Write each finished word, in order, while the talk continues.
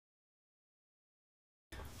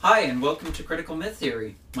Hi, and welcome to Critical Myth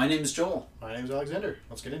Theory. My name is Joel. My name's Alexander.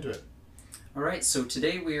 Let's get into it. Alright, so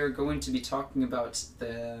today we are going to be talking about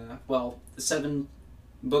the 7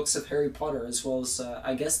 books of Harry Potter, as well as,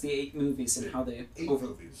 I guess, the 8 movies and how they...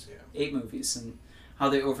 movies, yeah. 8 movies, and how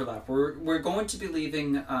they overlap. We're going to be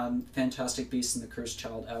leaving Fantastic Beasts and the Cursed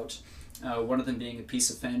Child out. One of them being a piece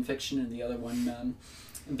of fan fiction, and the other one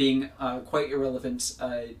being quite irrelevant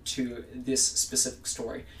to this specific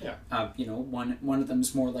story. Yeah. One of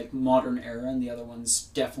them's more like modern era, and the other one's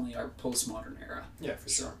definitely our postmodern era. Yeah, for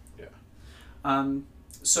sure. Yeah.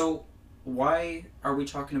 So why are we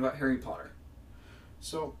talking about Harry Potter?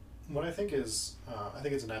 So what I think is, I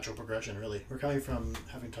think it's a natural progression, really. We're coming from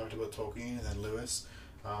having talked about Tolkien and then Lewis.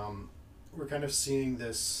 We're kind of seeing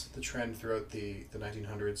the trend throughout the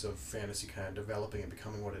 1900s of fantasy kind of developing and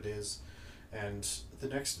becoming what it is. And the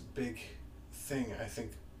next big thing, I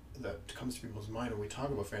think, that comes to people's mind when we talk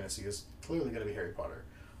about fantasy is clearly going to be Harry Potter,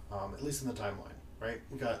 at least in the timeline, right?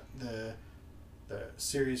 We got the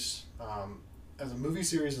series as a movie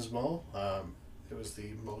series as well. It was the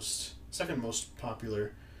second most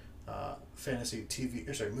popular fantasy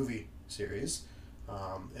movie series,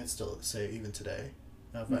 and still say even today,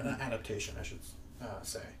 but an adaptation, I should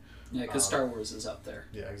say. Yeah, because Star Wars is up there.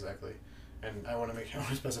 Yeah, exactly. And I want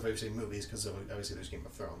to specify you say movies because obviously there's Game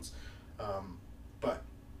of Thrones, but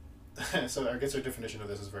so I guess our definition of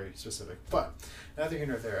this is very specific. But neither here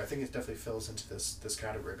nor there. I think it definitely fills into this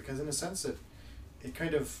category because in a sense it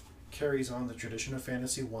kind of carries on the tradition of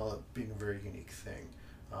fantasy while it being a very unique thing.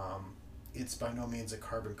 It's by no means a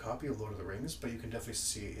carbon copy of Lord of the Rings, but you can definitely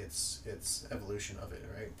see its evolution of it,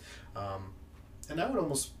 right? And I would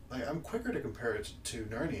almost I'm quicker to compare it to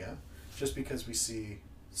Narnia, just because we see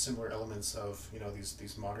similar elements of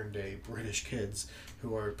these modern day British kids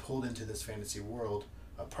who are pulled into this fantasy world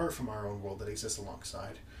apart from our own world that exists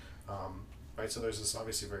alongside, right? So there's this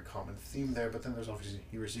obviously very common theme there, but then there's obviously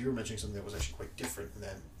you were mentioning something that was actually quite different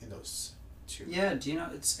than in those two. Yeah, do you know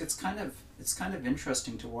it's kind of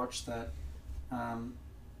interesting to watch that.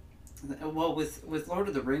 Well, with Lord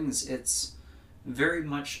of the Rings, it's very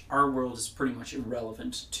much our world is pretty much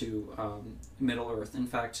irrelevant to Middle Earth. In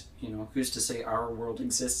fact, who's to say our world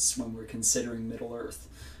exists when we're considering Middle Earth?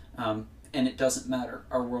 And it doesn't matter.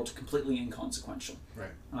 Our world's completely inconsequential. Right.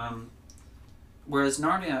 Whereas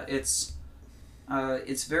Narnia, it's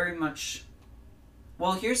very much...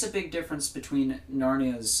 Well, here's a big difference between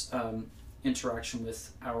Narnia's interaction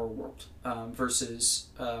with our world versus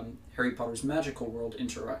Harry Potter's magical world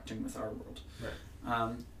interacting with our world.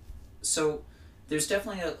 Right. So there's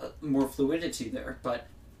definitely a more fluidity there, but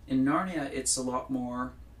in Narnia it's a lot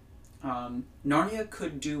more... Narnia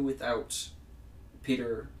could do without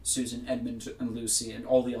Peter, Susan, Edmund, and Lucy, and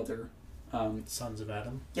all the other... Sons of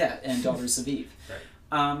Adam? Yeah, and Daughters of Eve.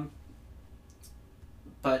 Right.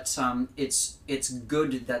 But it's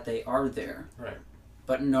good that they are there. Right.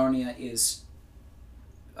 But Narnia is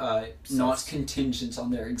not contingent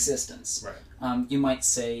on their existence. Right. You might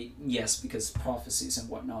say yes because prophecies and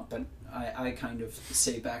whatnot, but I kind of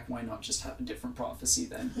say back, why not just have a different prophecy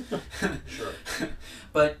then? Sure.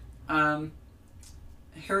 But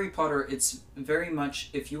Harry Potter, it's very much,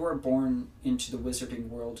 if you are born into the wizarding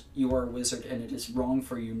world, you are a wizard, and it is wrong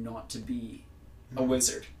for you not to be a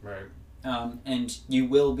wizard. Right. And you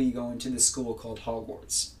will be going to this school called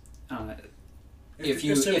Hogwarts.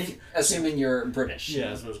 Assuming you're British. Yeah,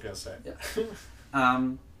 that's what I was going to say. Yeah.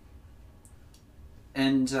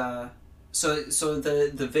 So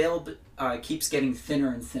the veil keeps getting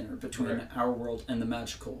thinner and thinner between right. our world and the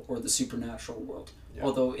magical or the supernatural world. Yeah.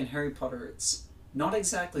 Although in Harry Potter it's not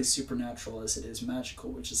exactly supernatural as it is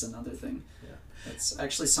magical, which is another thing. Yeah. It's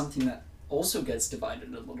actually something that also gets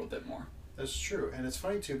divided a little bit more. That's true, and it's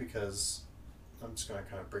funny too because I'm just going to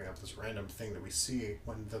kind of bring up this random thing that we see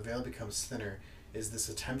when the veil becomes thinner is this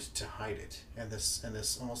attempt to hide it, and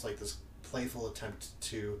this almost like this playful attempt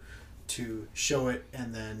to show it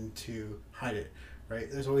and then to hide it,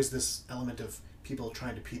 right? There's always this element of people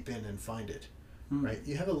trying to peep in and find it, right?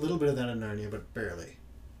 You have a little bit of that in Narnia, but barely.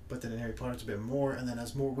 But then in Harry Potter it's a bit more, and then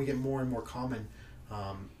as we get more and more common,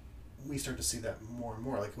 we start to see that more and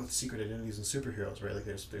more, like with secret identities and superheroes, right? Like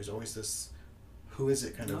there's always this who is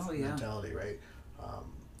it kind of mentality, right?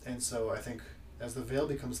 And so I think as the veil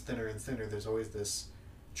becomes thinner and thinner, there's always this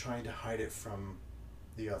trying to hide it from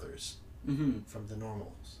the others, from the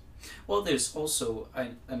normals. Well, there's also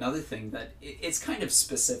another thing that it's kind of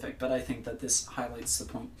specific, but I think that this highlights the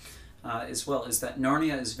point as well, is that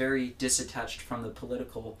Narnia is very disattached from the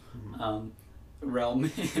political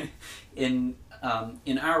realm in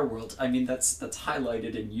our world. I mean, that's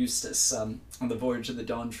highlighted in Eustace on the Voyage of the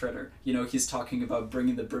Dawn Treader. You know, he's talking about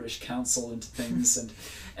bringing the British Council into things,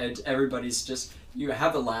 and everybody's just, you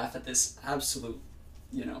have a laugh at this absolute,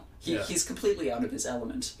 you know, he's completely out of his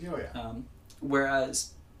element. Oh yeah.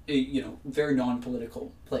 Whereas, you know, very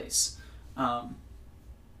non-political place.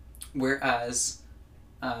 Whereas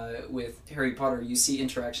with Harry Potter, you see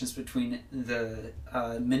interactions between the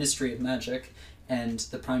Ministry of Magic and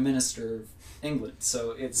the Prime Minister of England.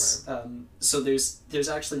 So it's Right. so there's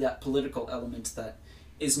actually that political element that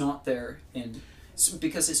is not there in,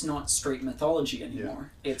 because it's not straight mythology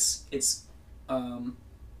anymore. It's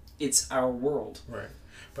our world. Right.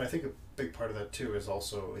 But I think a big part of that too is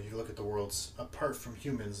also, if you look at the worlds apart from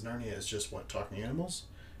humans, Narnia is just what, talking animals,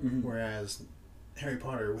 Mm-hmm. whereas Harry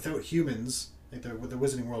Potter without humans, like the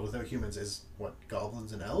Wizarding World without humans is what,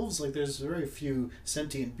 goblins and elves. Like there's very few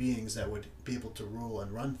sentient beings that would be able to rule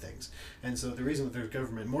and run things, and so the reason that there's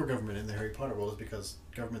more government in the Harry Potter world is because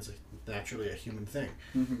government's naturally a human thing,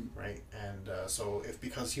 Mm-hmm. right? And so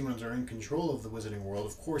because humans are in control of the Wizarding World,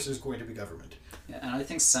 of course there's going to be government. Yeah, and I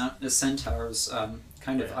think the centaurs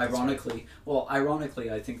kind of Yeah, that's ironically,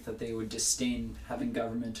 I think that they would disdain having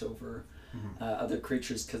government over Mm-hmm. other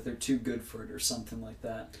creatures because they're too good for it or something like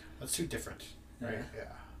that. That's too different, right? Yeah.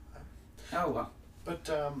 Oh well. But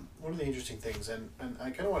one of the interesting things, and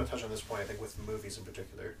I kind of want to touch on this point, I think, with movies in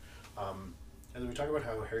particular, as we talk about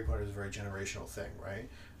how Harry Potter is a very generational thing, right?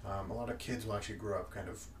 A lot of kids will actually grow up kind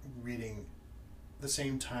of reading the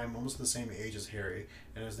same time, almost the same age as Harry,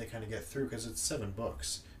 and as they kind of get through, because it's 7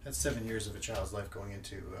 books, that's 7 years of a child's life going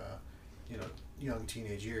into, young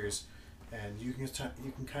teenage years, and you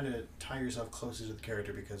can kind of tie yourself closer to the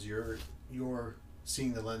character because you're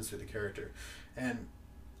seeing the lens through the character, and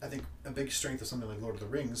I think a big strength of something like Lord of the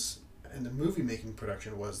Rings and the movie making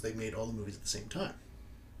production was they made all the movies at the same time.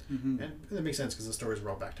 Mm-hmm. And that makes sense because the stories were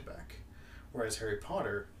all back to back. Whereas Harry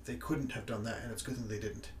Potter, they couldn't have done that, and it's a good thing they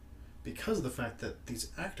didn't. Because of the fact that these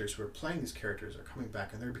actors who are playing these characters are coming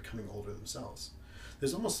back and they're becoming older themselves.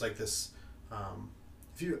 There's almost like this, I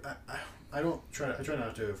try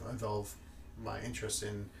not to involve my interest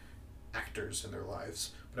in actors in their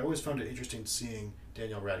lives, but I always found it interesting seeing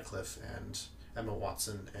Daniel Radcliffe and Emma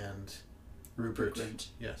Watson and Rupert. Grint.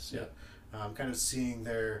 Yes, yeah. Kind of seeing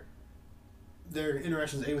their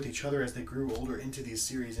interactions with each other as they grew older into these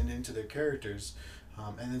series and into their characters,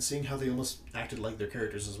 and then seeing how they almost acted like their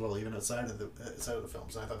characters as well, even outside of the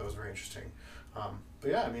films. And I thought that was very interesting.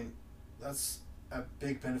 But yeah, I mean, that's a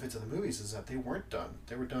big benefit to the movies is that they weren't done.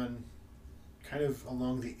 They were done kind of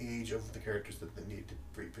along the age of the characters that they needed to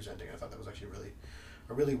be presenting. I thought that was actually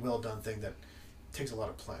a really well done thing that takes a lot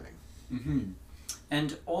of planning. Mm-hmm.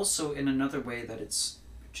 And also in another way that it's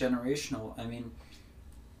generational. I mean,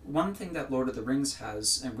 one thing that Lord of the Rings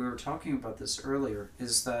has, and we were talking about this earlier,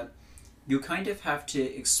 is that you kind of have to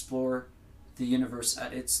explore the universe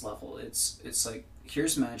at its level. It's like,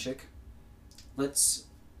 here's magic.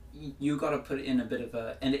 You got to put in a bit of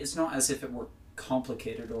a, and it's not as if it were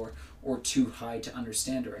complicated or too high to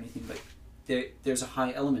understand or anything, but there's a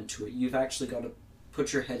high element to it. You've actually got to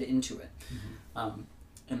put your head into it. Mm-hmm.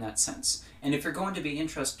 In that sense. And if you're going to be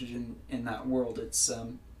interested in that world, it's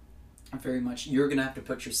very much, you're going to have to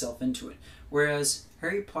put yourself into it. Whereas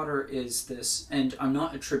Harry Potter is this, and I'm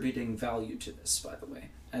not attributing value to this, by the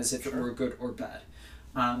way, as if it were good or bad.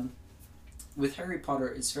 With Harry Potter,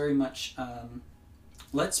 it's very much,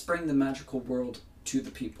 let's bring the magical world to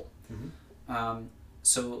the people. Mm-hmm.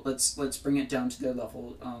 So let's bring it down to their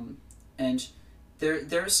level. And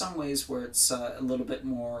there are some ways where it's a little bit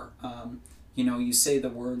more, you say the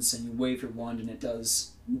words and you wave your wand and it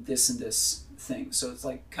does this and this thing. So it's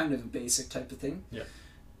like kind of a basic type of thing. Yeah.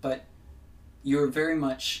 But you're very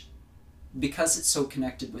much, because it's so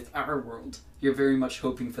connected with our world, you're very much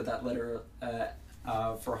hoping for that letter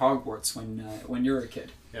for Hogwarts when you're a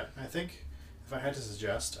kid. Yeah, I think if I had to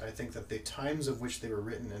suggest, I think that the times of which they were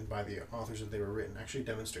written and by the authors that they were written actually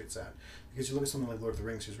demonstrates that. Because you look at something like Lord of the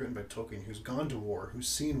Rings, who's written by Tolkien, who's gone to war, who's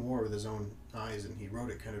seen war with his own eyes, and he wrote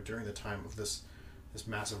it kind of during the time of this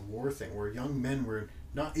massive war thing, where young men were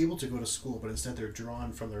not able to go to school, but instead they're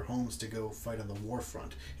drawn from their homes to go fight on the war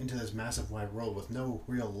front into this massive wide world with no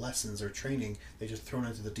real lessons or training. They're just thrown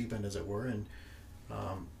into the deep end, as it were, and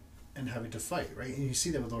having to fight, right? And you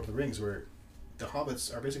see that with Lord of the Rings, where the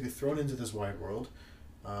hobbits are basically thrown into this wide world.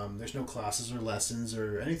 There's no classes or lessons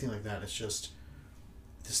or anything like that. It's just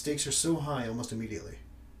the stakes are so high almost immediately,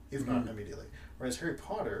 if not immediately. Whereas Harry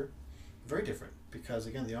Potter, very different, because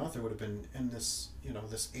again the author would have been in this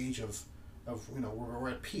this age of we're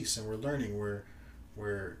at peace and we're learning, we're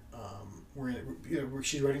where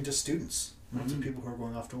she's writing to students, not to people who are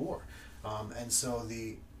going off to war, and so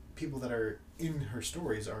the people that are in her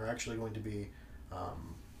stories are actually going to be,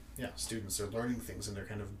 students. They're learning things and they're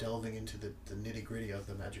kind of delving into the nitty gritty of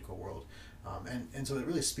the magical world, and so it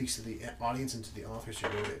really speaks to the audience and to the authors who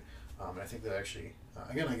wrote it. I think that actually,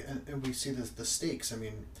 and we see the stakes. I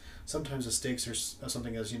mean, sometimes the stakes are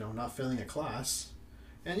something as, not failing a class.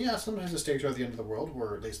 And yeah, sometimes the stakes are the end of the world,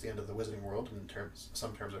 or at least the end of the Wizarding World in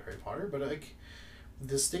some terms of Harry Potter. But like,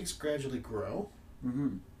 the stakes gradually grow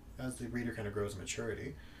as the reader kind of grows in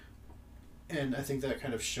maturity, and I think that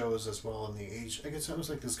kind of shows as well in the age. I guess it's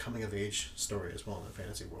almost like this coming of age story as well in the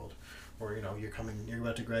fantasy world, where you're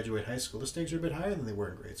about to graduate high school. The stakes are a bit higher than they were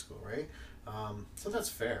in grade school, right? So that's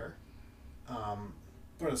fair.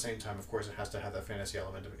 But at the same time, of course, it has to have that fantasy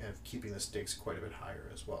element of keeping the stakes quite a bit higher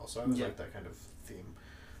as well. So I always like that kind of theme.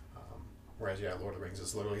 Whereas, Lord of the Rings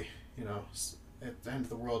is literally, at the end of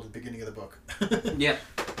the world at the beginning of the book. Yeah.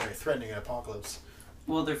 Very threatening an apocalypse.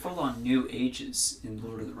 Well, they're full on new ages in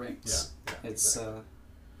Lord of the Rings. Yeah, exactly.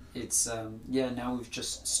 Now we've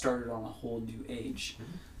just started on a whole new age.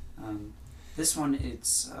 This one,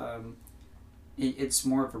 it's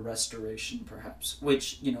more of a restoration, perhaps,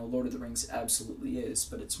 which, Lord of the Rings absolutely is,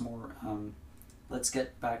 but it's more, let's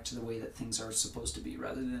get back to the way that things are supposed to be,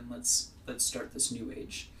 rather than let's start this new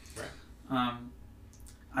age. Right.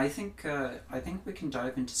 I think we can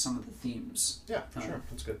dive into some of the themes. Yeah, for sure.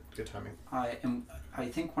 That's good timing. I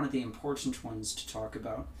think one of the important ones to talk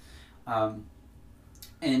about,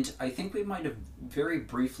 and I think we might have very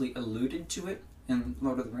briefly alluded to it in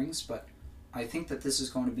Lord of the Rings, but I think that this is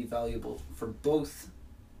going to be valuable for both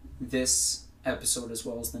this episode as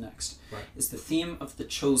well as the next. Right. Is the theme of the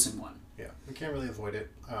Chosen One. Yeah, we can't really avoid it.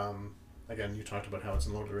 Again, you talked about how it's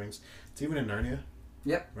in Lord of the Rings. It's even in Narnia.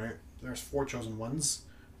 Yep. Right? There's 4 chosen ones,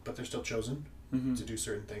 but they're still chosen to do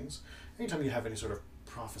certain things. Anytime you have any sort of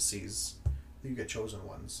prophecies, you get chosen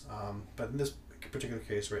ones. But in this particular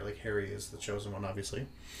case, right, like Harry is the chosen one, obviously.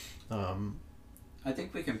 I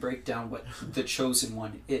think we can break down what the Chosen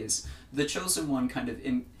One is. The Chosen One kind of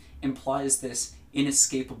implies this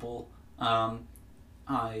inescapable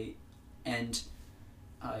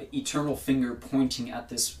eternal finger pointing at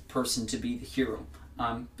this person to be the hero,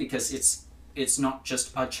 because it's not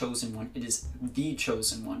just a chosen one, it is the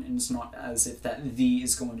chosen one, and it's not as if that "the"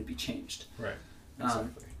 is going to be changed. Right,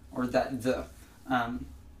 exactly. Or that "the,"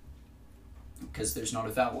 because there's not a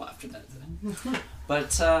vowel after that "the."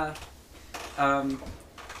 But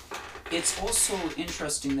it's also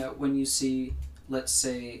interesting that when you see, let's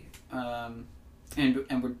say, and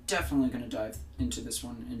we're definitely going to dive into this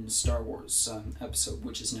one in Star Wars episode,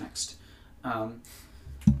 which is next.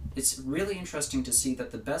 It's really interesting to see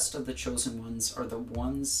that the best of the chosen ones are the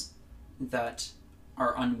ones that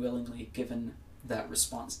are unwillingly given that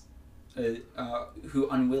response, who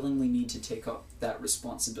unwillingly need to take up that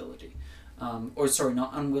responsibility.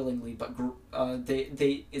 Not unwillingly, but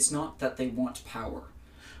they. It's not that they want power.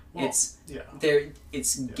 Well, it's yeah.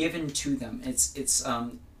 given to them. It's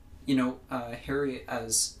Harry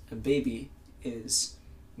as a baby is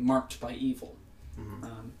marked by evil.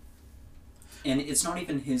 And it's not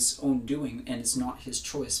even his own doing, and it's not his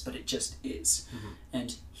choice, but it just is.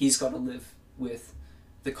 And he's got to live with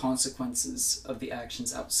the consequences of the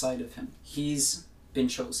actions outside of him. He's been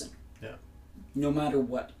chosen. Yeah. No matter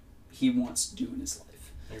what he wants to do in his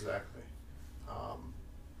life. Exactly.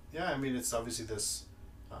 I mean, it's obviously this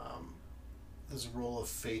role of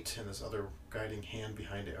fate and this other guiding hand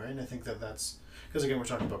behind it, right? And I think that's... Because again, we're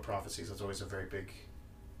talking about prophecies. That's always a very big...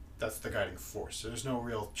 That's the guiding force. So there's no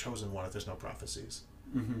real chosen one if there's no prophecies,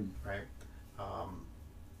 right?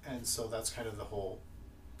 And so that's kind of the whole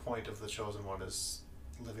point of the chosen one, is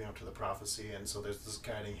living up to the prophecy. And so there's this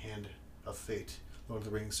guiding hand of fate. Lord of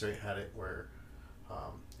the Rings had it where,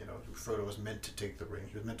 Frodo was meant to take the ring.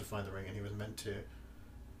 He was meant to find the ring, and he was meant to...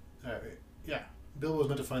 Bilbo was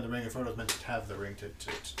meant to find the ring, and Frodo was meant to have the ring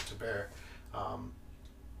to bear.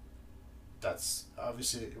 That's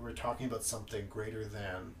obviously, we're talking about something greater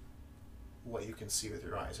than what you can see with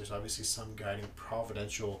your eyes. There's obviously some guiding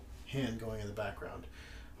providential hand going in the background.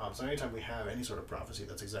 So anytime we have any sort of prophecy,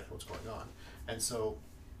 that's exactly what's going on. And so,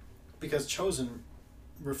 because chosen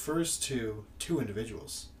refers to 2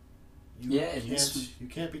 individuals. You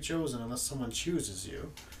can't be chosen unless someone chooses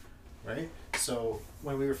you, right? So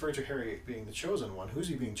when we refer to Harry being the chosen one, who's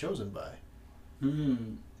he being chosen by?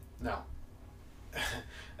 Now,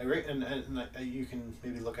 you can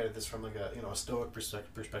maybe look at this from like a Stoic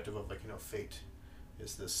perspective of fate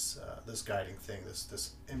is this guiding thing,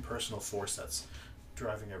 this impersonal force that's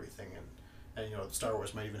driving everything, and Star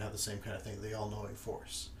Wars might even have the same kind of thing, the all-knowing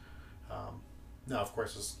force. now, of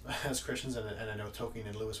course, as Christians, and I know Tolkien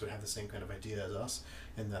and Lewis would have the same kind of idea as us,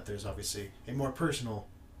 in that there's obviously a more personal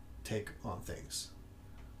take on things,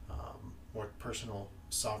 more personal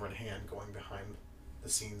sovereign hand going behind the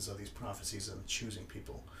scenes of these prophecies and choosing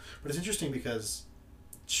people. But it's interesting because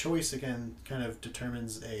choice, again, kind of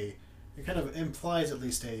determines it kind of implies at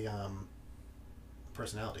least a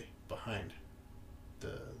personality behind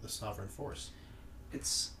the sovereign force.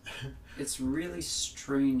 It's really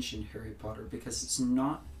strange in Harry Potter because it's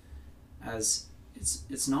not as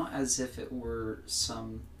if it were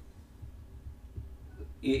some.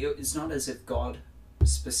 It's not as if God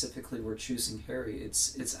specifically were choosing Harry.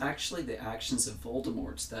 It's actually the actions of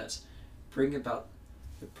Voldemort that bring about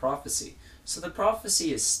the prophecy. So the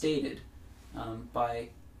prophecy is stated by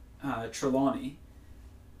Trelawney,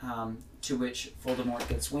 to which Voldemort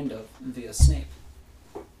gets wind of via Snape.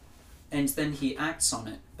 And then he acts on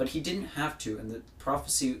it, but he didn't have to, and the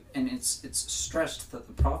prophecy, and it's stressed that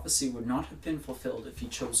the prophecy would not have been fulfilled if he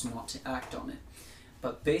chose not to act on it.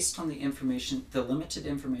 But based on the information, the limited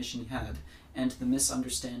information he had, and the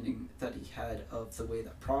misunderstanding that he had of the way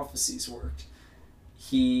that prophecies worked,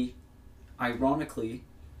 he ironically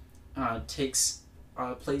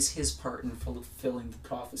plays his part in fulfilling the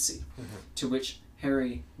prophecy, to which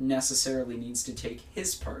Harry necessarily needs to take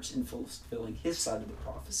his part in fulfilling his side of the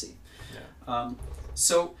prophecy. Yeah.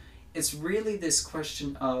 So it's really this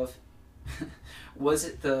question of, was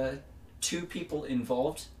it the two people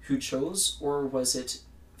involved who chose, or was it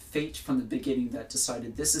fate from the beginning that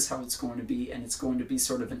decided this is how it's going to be, and it's going to be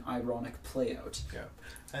sort of an ironic play out? Yeah,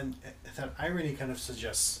 and that irony kind of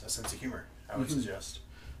suggests a sense of humor, I would suggest.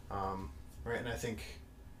 Right, and I think,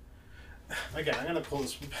 again, I'm going to pull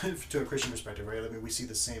this to a Christian perspective, right? I mean, we see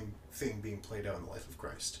the same thing being played out in the life of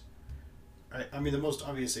Christ. Right? I mean, the most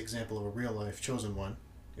obvious example of a real-life chosen one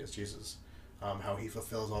is Jesus, how he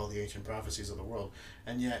fulfills all the ancient prophecies of the world,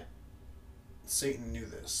 and yet Satan knew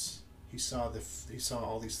this. He saw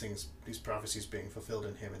all these things, these prophecies being fulfilled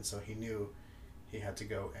in him, and so he knew he had to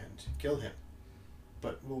go and kill him.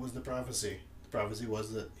 But what was the prophecy? The prophecy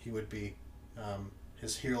was that he would be,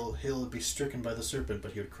 his heel would be stricken by the serpent,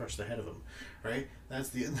 but he would crush the head of him. Right? That's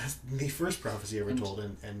the first prophecy ever told,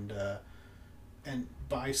 and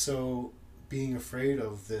by so being afraid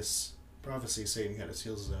of this prophecy, Satan had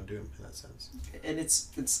sealed his own doom in that sense. And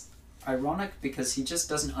it's ironic because he just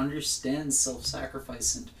doesn't understand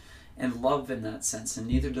self-sacrifice and love in that sense, and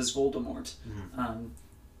neither does Voldemort.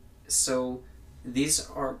 So these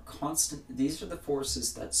are the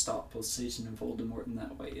forces that stop both Satan and Voldemort in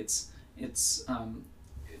that way. It's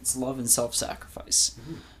love and self-sacrifice.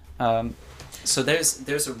 So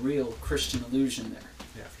there's a real Christian illusion there.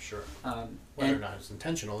 Yeah, for sure. Whether or not it's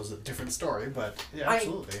intentional is a different story, but yeah,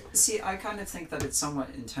 absolutely. I kind of think that it's somewhat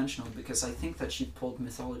intentional because I think that she pulled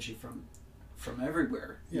mythology from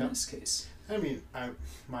everywhere in this case. I mean,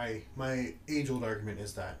 my age-old argument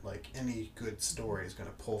is that like any good story is going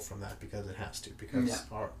to pull from that because it has to, because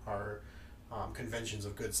our conventions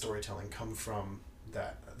of good storytelling come from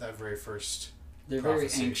that very first. They're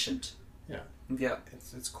prophecy. Very ancient. Yeah.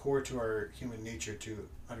 It's core to our human nature to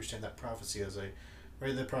understand that prophecy as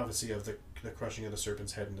the prophecy of the crushing of the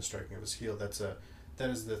serpent's head and the striking of his heel. That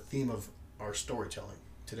is the theme of our storytelling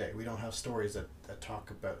today. We don't have stories that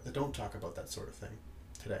don't talk about that sort of thing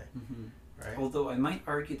today. Right? Although I might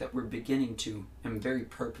argue that we're beginning to, and very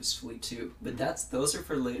purposefully too, but those are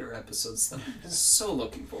for later episodes that I'm so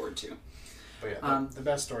looking forward to. But yeah, the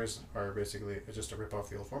best stories are basically just a rip off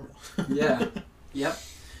the old formula. Yeah. Yep.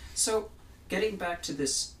 So, getting back to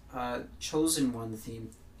this chosen one theme,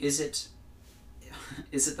 is it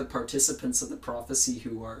the participants of the prophecy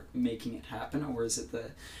who are making it happen, or is it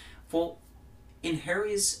in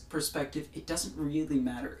Harry's perspective, it doesn't really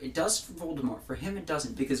matter. It does for Voldemort. For him, it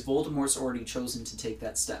doesn't, because Voldemort's already chosen to take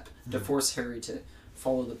that step to force Harry to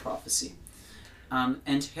follow the prophecy.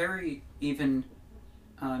 And Harry even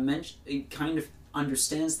kind of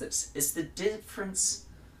understands this. It's the difference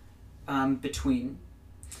between,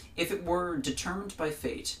 if it were determined by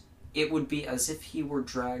fate, it would be as if he were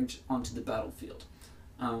dragged onto the battlefield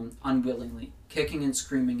unwillingly, kicking and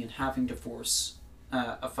screaming and having to force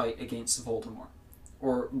a fight against Voldemort.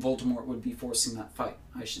 Or Voldemort would be forcing that fight,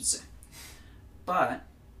 I should say. But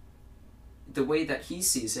the way that he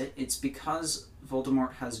sees it, it's because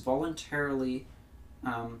Voldemort has voluntarily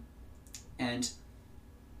and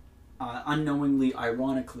unknowingly,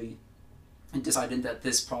 ironically, decided that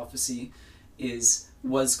this prophecy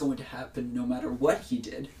was going to happen no matter what he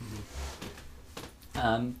did.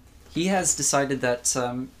 He has decided that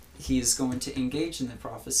he is going to engage in the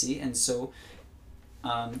prophecy, and so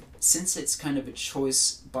since it's kind of a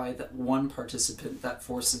choice by that one participant that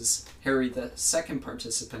forces Harry, the second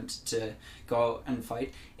participant, to go out and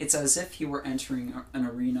fight, it's as if he were entering an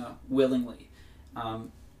arena willingly,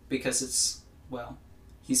 because it's, well,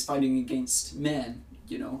 he's fighting against men,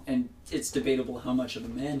 and it's debatable how much of a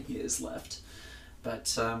man he is left,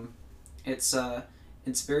 but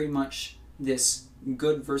it's very much this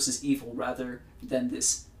good versus evil rather than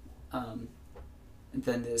this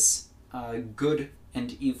good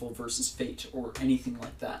and evil versus fate or anything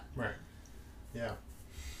like that. Right. Yeah.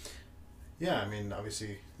 Yeah, I mean,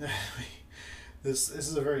 obviously, this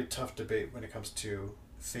is a very tough debate when it comes to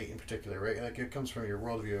fate in particular, right? Like, it comes from your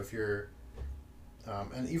worldview. If you're,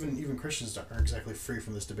 and even Christians aren't exactly free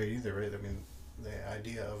from this debate either, right? I mean, the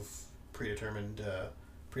idea of predetermined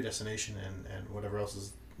predestination and whatever else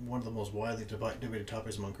is one of the most widely debated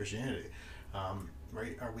topics among Christianity,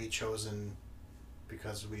 right? Are we chosen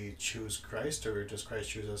because we choose Christ, or does Christ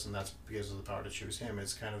choose us, and that's because of the power to choose Him?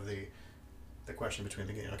 It's kind of the question between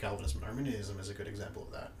Calvinism and Arminianism is a good example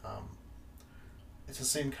of that. It's the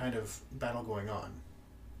same kind of battle going on,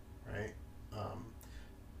 right?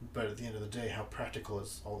 But at the end of the day, how practical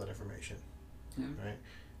is all that information, right?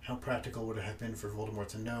 How practical would it have been for Voldemort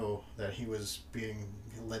to know that he was being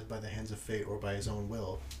led by the hands of fate or by his own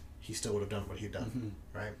will? He still would have done what he'd done,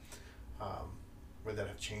 right? Would that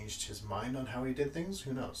have changed his mind on how he did things?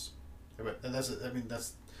 Who knows? But that's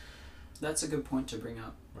a good point to bring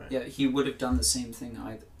up. Right. Yeah, he would have done the same thing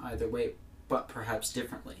either way, but perhaps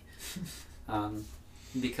differently,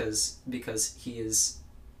 because he is,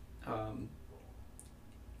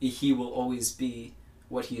 he will always be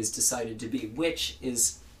what he has decided to be, which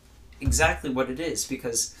is exactly what it is,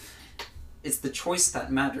 because it's the choice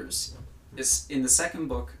that matters. It's in the second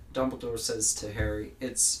book. Dumbledore says to Harry,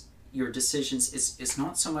 "It's your decisions. It's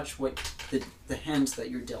not so much what the hand that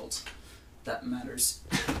you're dealt that matters,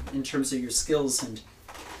 in terms of your skills and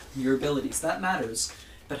your abilities. That matters,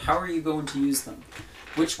 but how are you going to use them?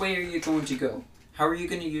 Which way are you going to go? How are you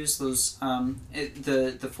going to use those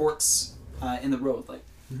the forks in the road? Like,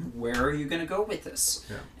 where are you going to go with this?"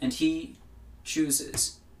 Yeah. And he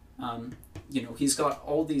chooses. He's got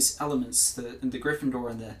all these elements, the Gryffindor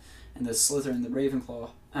and the Slytherin, the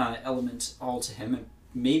Ravenclaw element, all to him, and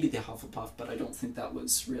maybe the Hufflepuff, but I don't think that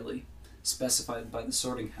was really specified by the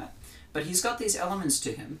Sorting Hat. But he's got these elements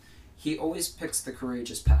to him. He always picks the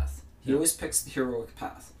courageous path. He always picks the heroic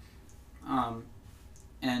path.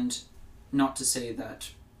 And not to say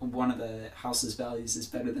that one of the house's values is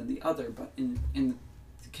better than the other, but in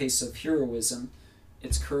the case of heroism,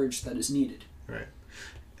 it's courage that is needed. Right.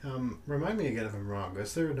 Remind me again if I'm wrong.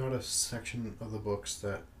 Is there not a section of the books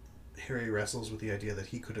that Harry wrestles with the idea that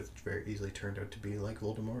he could have very easily turned out to be like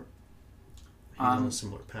Voldemort? He's on a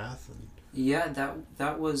similar path. Yeah,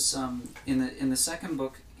 that was in the second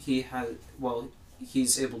book. He's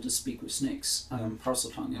able to speak with snakes,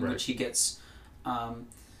 Parseltongue, in which he gets,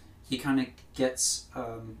 he kind of gets,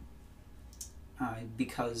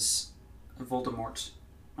 because Voldemort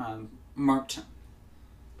marked him,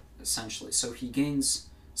 essentially. So he gains.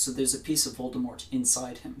 So there's a piece of Voldemort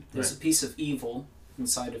inside him. There's a piece of evil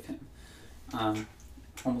inside of him,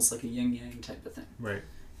 almost like a yin-yang type of thing. Right.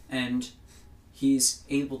 And he's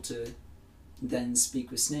able to then speak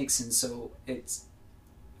with snakes, and so it's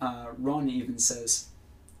Ron even says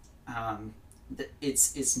that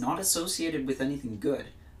it's not associated with anything good.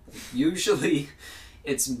 Usually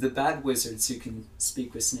it's the bad wizards who can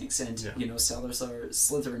speak with snakes, and Salazar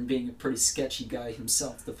Slytherin being a pretty sketchy guy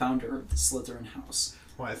himself, the founder of the Slytherin house.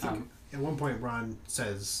 Well, I think at one point Ron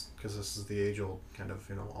says, because this is the age-old kind of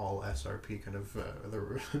all SRP kind of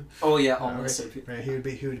all SRP. Right,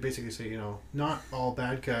 he would basically say, not all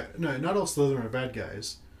Slytherin are bad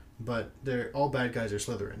guys, but all bad guys are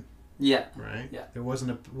Slytherin. Yeah. Right. Yeah. There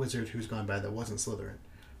wasn't a wizard who's gone bad that wasn't Slytherin,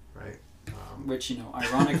 right? Which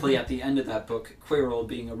ironically, at the end of that book, Quirrell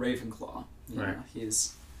being a Ravenclaw, right?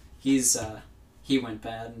 He went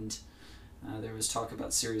bad, and there was talk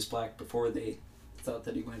about Sirius Black before they thought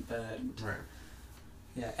that he went bad. Right.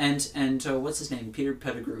 Yeah, and what's his name? Peter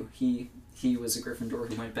Pettigrew. He was a Gryffindor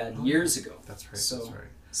who went bad years ago. That's right.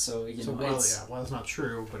 So while it's not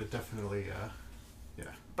true, but it definitely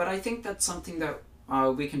But I think that's something that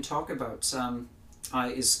we can talk about.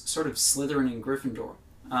 Is sort of Slytherin and Gryffindor.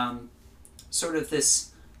 Sort of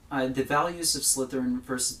this the values of Slytherin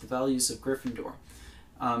versus the values of Gryffindor.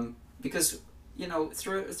 Because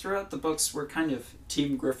throughout the books we're kind of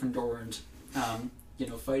Team Gryffindor and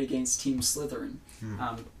fight against Team Slytherin.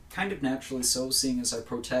 Kind of naturally so, seeing as our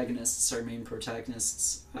main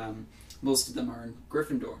protagonists, most of them are in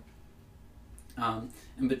Gryffindor.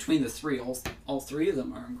 And between the three, all three of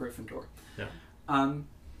them are in Gryffindor. Yeah.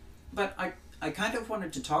 But I kind of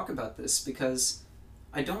wanted to talk about this because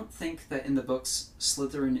I don't think that in the books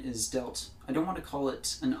Slytherin is dealt. I don't want to call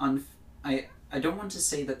it I don't want to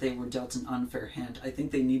say that they were dealt an unfair hand. I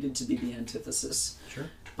think they needed to be the antithesis. Sure.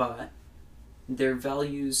 But their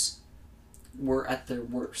values were at their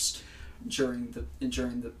worst during the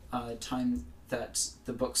time that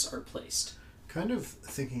the books are placed. Kind of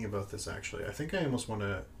thinking about this, actually, I think I almost want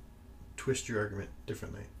to twist your argument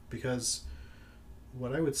differently, because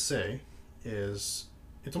what I would say is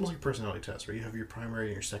it's almost like a personality test, where you have your primary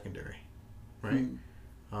and your secondary, right?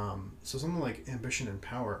 So something like ambition and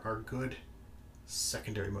power are good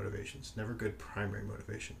secondary motivations, never good primary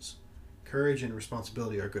motivations. Courage and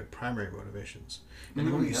responsibility are good primary motivations. And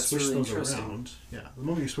the moment you switch really those around, the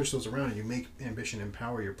moment you switch those around and you make ambition and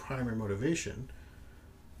power your primary motivation,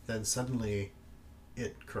 then suddenly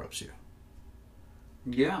it corrupts you.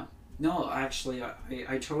 Yeah. No, actually,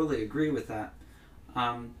 I totally agree with that.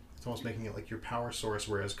 It's almost making it like your power source,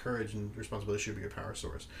 whereas courage and responsibility should be your power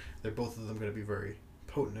source. They're both of them going to be very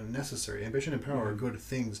potent and necessary. Ambition and power are good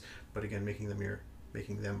things, but again, making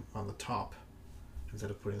them on the top instead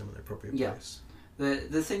of putting them in their appropriate place.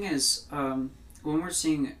 The thing is, when we're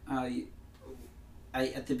seeing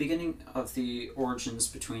at the beginning of the origins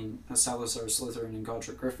between Salazar Slytherin and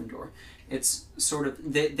Godric Gryffindor, it's sort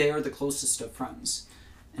of they are the closest of friends,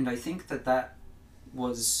 and I think that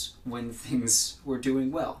was when things were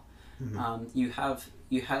doing well. You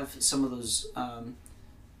have some of those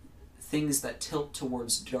things that tilt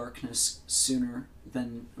towards darkness sooner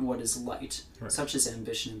than what is light, such as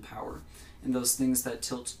ambition and power, and those things that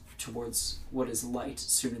tilt towards what is light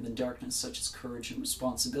sooner than darkness, such as courage and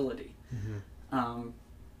responsibility.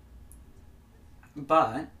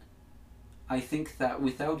 But I think that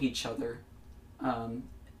without each other,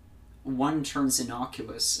 one turns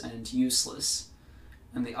innocuous and useless,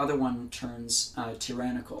 and the other one turns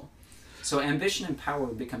tyrannical. So ambition and power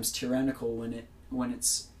becomes tyrannical when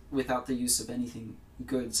it's without the use of anything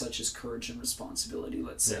good, such as courage and responsibility,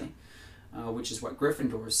 let's say, which is what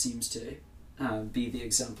Gryffindor seems to be the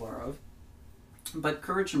exemplar of. But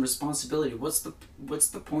courage and responsibility, what's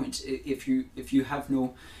the point if you have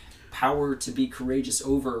no power to be courageous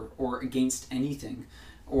over or against anything,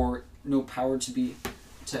 or no power to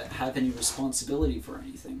have any responsibility for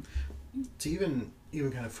anything? To even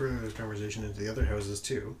kind of further this conversation into the other houses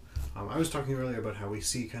too, I was talking earlier about how we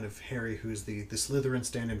see kind of Harry, who's the Slytherin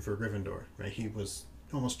stand-in for Gryffindor, right? He was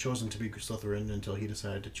almost chosen to be Slytherin until he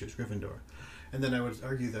decided to choose Gryffindor. And then I would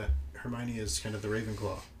argue that Hermione is kind of the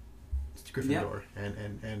Ravenclaw Gryffindor,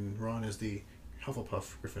 and Ron is the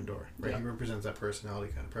Hufflepuff Gryffindor, right? He represents that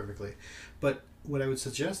personality kind of perfectly. But what I would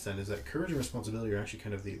suggest then is that courage and responsibility are actually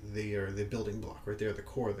kind of the building block, right? They are the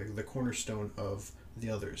core, the cornerstone of the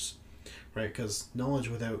others, right? Because knowledge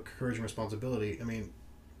without courage and responsibility, I mean,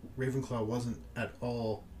 Ravenclaw wasn't at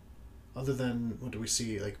all, other than, what do we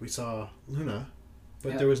see? Like, we saw Luna,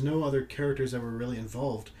 but there was no other characters that were really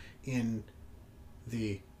involved in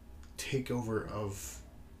the takeover of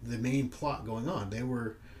the main plot going on. They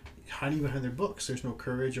were hiding behind their books. There's no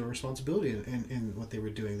courage or responsibility in what they were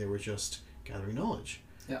doing. They were just gathering knowledge.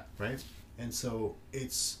 Yeah. Right? And so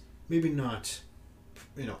it's maybe not,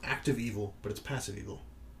 active evil, but it's passive evil.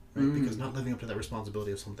 Right? Because not living up to that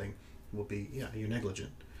responsibility of something will be, you're negligent.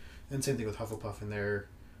 And same thing with Hufflepuff and their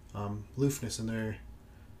aloofness and their...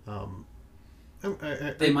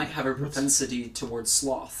 they might have a propensity towards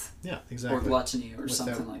sloth. Yeah, exactly. Or gluttony or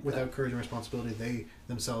something like that. Without courage and responsibility, they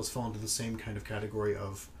themselves fall into the same kind of category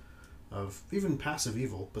of even passive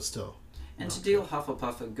evil, but still. And to deal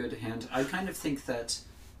Hufflepuff a good hand, I kind of think that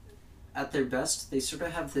at their best, they sort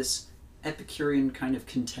of have this Epicurean kind of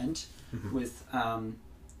content with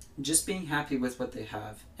just being happy with what they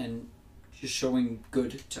have and just showing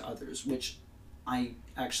good to others, which I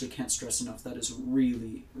actually can't stress enough. That is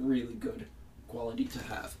really, really good quality to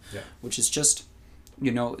have. Yeah. Which is just,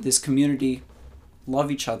 this community, love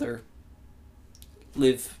each other,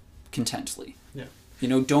 live contently. Yeah.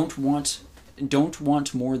 Don't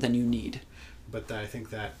want more than you need. But I think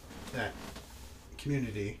that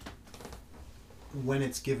community, when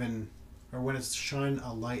it's given, or when it's shone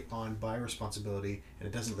a light on by responsibility and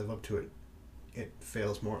it doesn't live up to it, it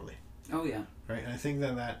fails morally. Oh yeah. Right, and I think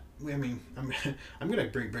that I'm going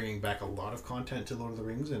to be bringing back a lot of content to Lord of the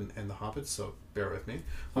Rings and the Hobbits, so bear with me.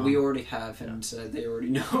 Well, we already have, and they already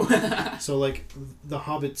know. So, like, the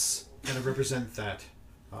Hobbits kind of represent that,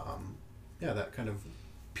 that kind of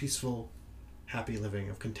peaceful, happy living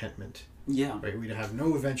of contentment. Yeah. Right, we have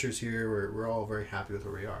no adventures here. We're all very happy with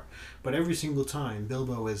where we are. But every single time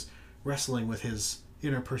Bilbo is wrestling with his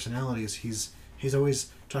inner personalities, he's always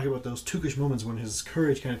talking about those Tookish moments when his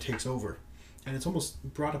courage kind of takes over, and it's almost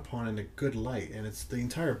brought upon in a good light. And it's the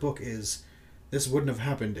entire book is this wouldn't have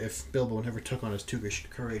happened if Bilbo never took on his too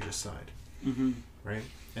courageous side, Mm-hmm. right?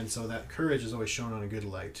 And so that courage is always shown on a good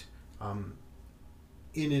light,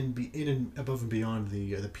 in and above and beyond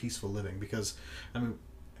the peaceful living. Because, I mean,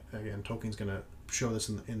 again, Tolkien's gonna show this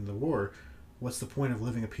in the war. What's the point of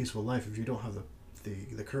living a peaceful life if you don't have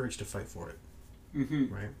the courage to fight for it,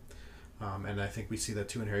 Mm-hmm. right? And I think we see that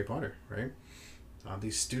too in Harry Potter, right?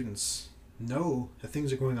 These students know that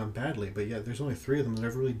things are going on badly, but yet there's only 3 of them that are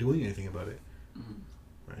ever really doing anything about it,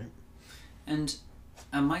 right? And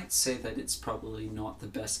I might say that it's probably not the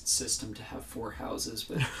best system to have 4 houses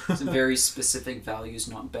with some very specific values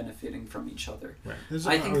not benefiting from each other. Right. There's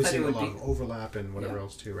I think that obviously it a would lot be, of overlap and whatever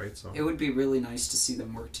else too, right? So it would be really nice to see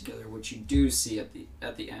them work together, which you do see at the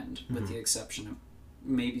end, with Mm-hmm. the exception of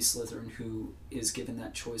maybe Slytherin, who is given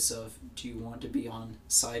that choice of, do you want to be on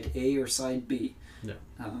side A or side B? Yeah.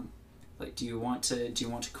 Like, do you want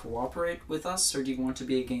to cooperate with us, or do you want to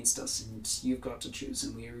be against us? And you've got to choose,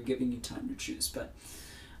 and we are giving you time to choose. But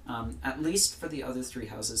at least for the other 3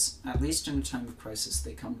 houses, at least in a time of crisis,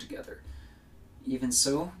 they come together. Even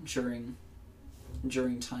so, during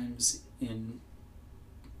times in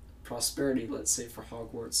prosperity, let's say for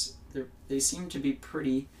Hogwarts, they seem to be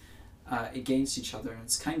pretty against each other, and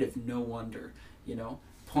it's kind of no wonder, you know.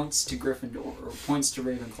 Points to Gryffindor or points to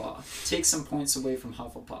Ravenclaw. Take some points away from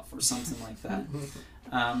Hufflepuff or something like that.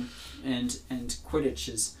 And Quidditch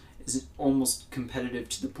is almost competitive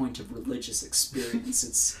to the point of religious experience.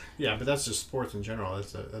 It's yeah, but that's just sports in general.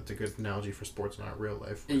 That's a good analogy for sports, not real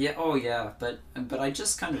life. yeah, oh yeah, but I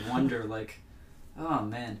just kind of wonder, like, oh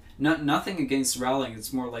man, nothing against Rowling.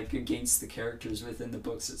 It's more like against the characters within the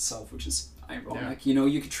books itself, which is ironic. You know,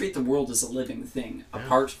 you could treat the world as a living thing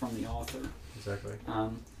apart from the author. Exactly.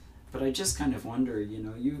 But I just kind of wonder, you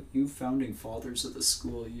know, you founding fathers of the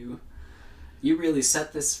school, you really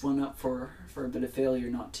set this one up for a bit of failure,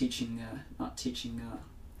 not teaching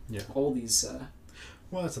all these.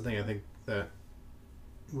 Well, that's the thing. I think that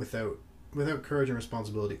without courage and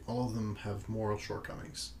responsibility, all of them have moral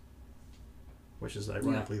shortcomings, which is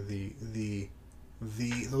ironically the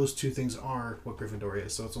those 2 things are what Gryffindor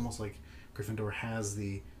is. So it's almost like Gryffindor has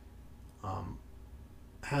the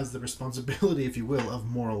responsibility, if you will, of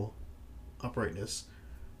moral uprightness,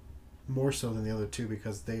 more so than the other 2,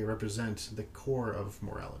 because they represent the core of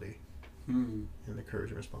morality and the courage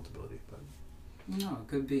and responsibility. But no, it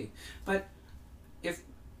could be. But if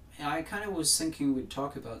I kind of was thinking we'd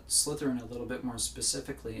talk about Slytherin a little bit more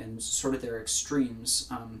specifically and sort of their extremes,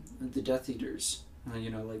 the Death Eaters, you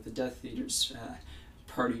know, like the Death Eaters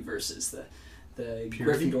party versus the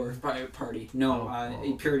Purity? Gryffindor party.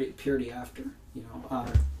 No, purity after, you know.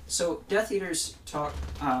 So Death Eaters talk,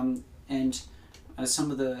 and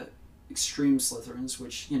some of the extreme Slytherins,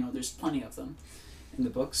 which, you know, there's plenty of them in the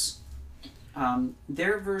books.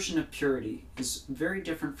 Their version of purity is very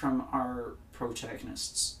different from our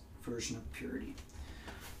protagonist's version of purity.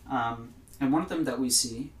 And one of them that we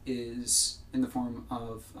see is in the form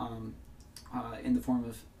of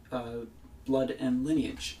blood and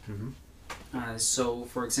lineage. Mm-hmm. So,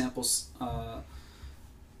 for example,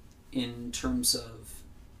 in terms of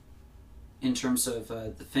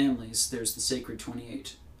the families, there's the Sacred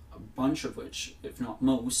 28, a bunch of which, if not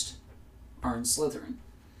most, are in Slytherin.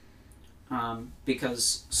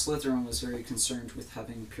 Because Slytherin was very concerned with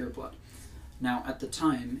having pure blood. Now, at the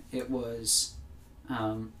time, it was,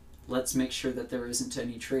 let's make sure that there isn't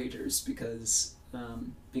any traitors, because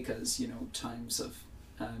you know, times of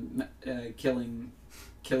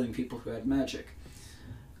killing people who had magic.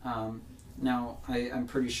 Now, I'm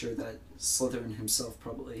pretty sure that Slytherin himself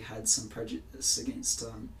probably had some prejudice against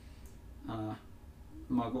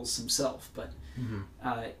Muggles himself, but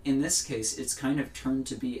in this case, it's kind of turned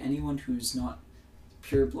to be anyone who's not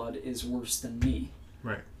pure blood is worse than me.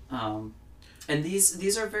 Right. And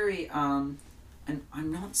these are very, and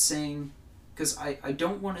I'm not saying, because I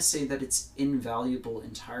don't want to say that it's invaluable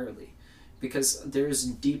entirely, because there's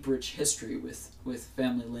deep, rich history with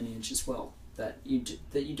family lineage as well that you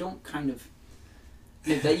don't kind of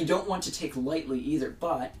that you don't want to take lightly either.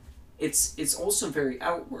 But it's also very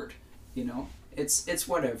outward, you know. It's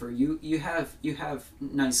whatever you have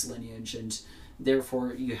nice lineage, and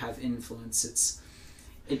therefore you have influence.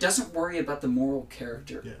 It doesn't worry about the moral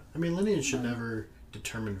character. Yeah, I mean, lineage should never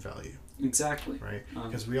determine value. Exactly. Right,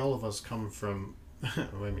 because we all of us come from. I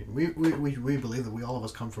mean, we believe that we all of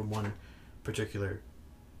us come from one particular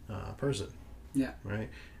person. Yeah. Right,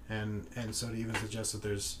 and so to even suggest that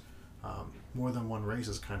there's more than one race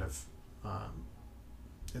is kind of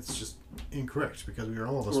it's just incorrect, because we are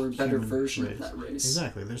all of us or a better human version race. of that race.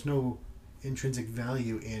 Exactly. There's no intrinsic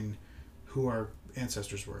value in who our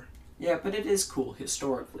ancestors were. Yeah, but it is cool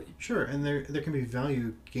historically. Sure, and there can be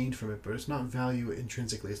value gained from it, but it's not value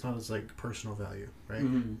intrinsically. It's not as like personal value, right?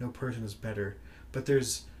 Mm-hmm. No person is better, but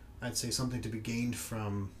there's, I'd say, something to be gained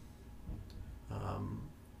from.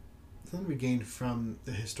 Something to be gained from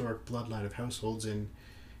the historic bloodline of households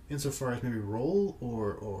insofar as maybe role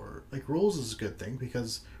or like roles is a good thing,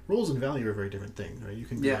 because roles and value are very different things, right? You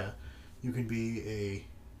can be a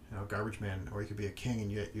garbage man, or you could be a king,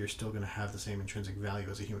 and yet you're still going to have the same intrinsic value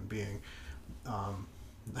as a human being.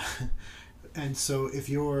 And so if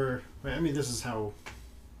you're, I mean, this is how,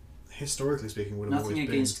 historically speaking, would have always been.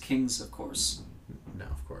 Nothing against kings, of course. No,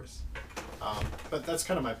 of course. But that's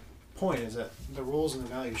kind of my point, is that the roles and the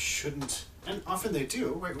values shouldn't, and often they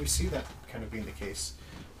do, right? We see that kind of being the case.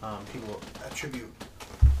 People attribute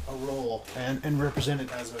a role and represent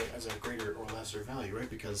it as a greater or lesser value, right?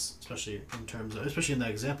 Because especially in that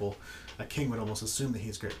example, a king would almost assume that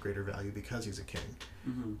he's greater value because he's a king.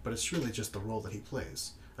 Mm-hmm. But it's really just the role that he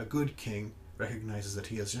plays. A good king recognizes that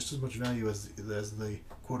he has just as much value as the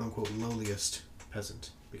quote unquote lowliest peasant,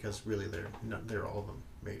 because really they're all of them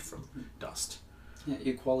made from dust. Yeah,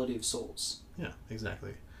 equality of souls. Yeah,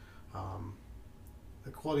 exactly.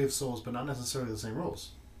 Equality of souls, but not necessarily the same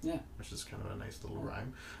roles. Yeah. Which is kind of a nice little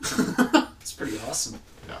rhyme. It's pretty awesome.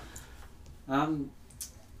 Yeah.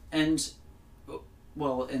 And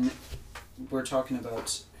we're talking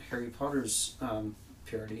about Harry Potter's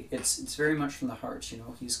purity. It's very much from the heart. You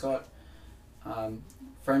know, he's got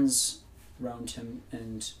friends around him,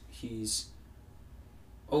 and he's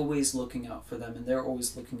always looking out for them, and they're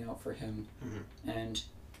always looking out for him. Mm-hmm. And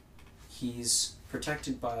he's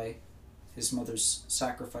protected by his mother's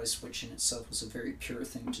sacrifice, which in itself was a very pure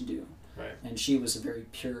thing to do. Right. And she was a very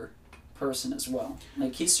pure person as well.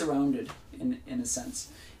 Like, he's surrounded in a sense.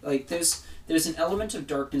 Like, there's an element of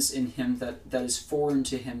darkness in him that is foreign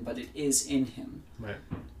to him, but it is in him. Right.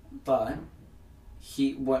 But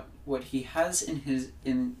what he has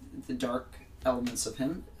in the dark elements of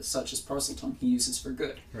him, such as Parseltongue, he uses for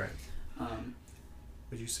good. Right.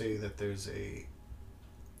 Would you say that there's a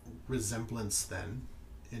resemblance then,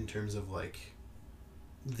 in terms of like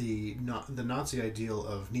the Nazi ideal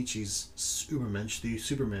of Nietzsche's Übermensch, the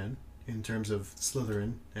Superman, in terms of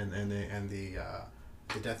Slytherin and the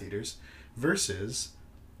Death Eaters, versus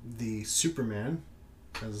the Superman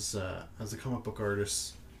as the comic book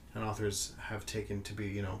artists and authors have taken to be,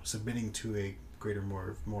 you know, submitting to a greater,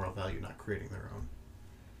 more moral value, not creating their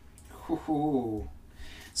own. Ooh.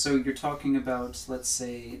 So you're talking about, let's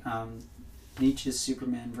say, Nietzsche's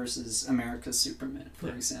Superman versus America's Superman, for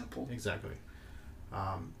example. Exactly.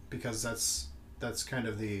 Because that's kind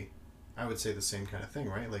of I would say the same kind of thing,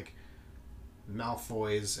 right? Like,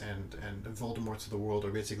 Malfoy's and Voldemort's of the world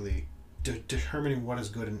are basically determining what is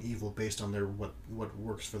good and evil based on what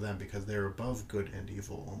works for them, because they're above good and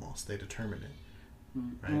evil almost. They determine it.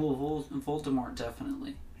 Right? Well, Voldemort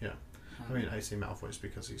definitely. Yeah. I mean, I say Malfoy's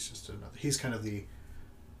because he's just another. He's kind of the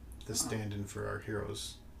stand-in for our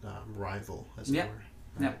hero's rival, as it were. Right?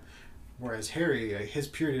 Yeah. Whereas Harry, his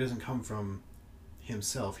purity doesn't come from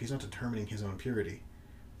himself. He's not determining his own purity.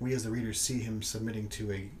 We as the readers see him submitting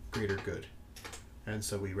to a greater good. And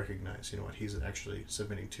so we recognize, you know what, he's actually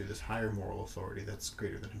submitting to this higher moral authority that's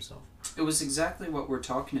greater than himself. It was exactly what we're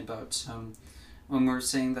talking about when we're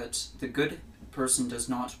saying that the good person does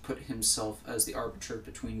not put himself as the arbiter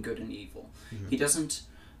between good and evil. Mm-hmm. He doesn't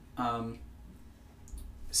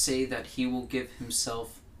say that he will give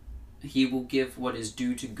what is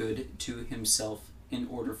due to good to himself in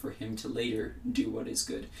order for him to later do what is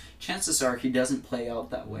good. Chances are he doesn't play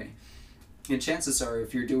out that way. And chances are,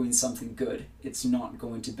 if you're doing something good, it's not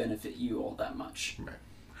going to benefit you all that much. Right.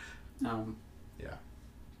 Yeah.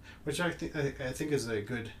 Which I think is a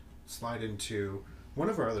good slide into one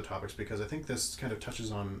of our other topics, because I think this kind of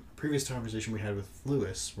touches on a previous conversation we had with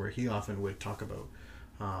Lewis, where he often would talk about,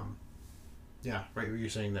 where you're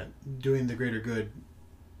saying that doing the greater good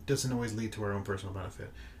doesn't always lead to our own personal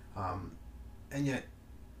benefit. And yet,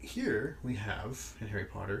 here we have, in Harry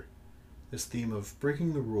Potter, this theme of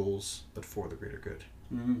breaking the rules, but for the greater good.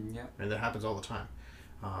 Yeah. And that happens all the time.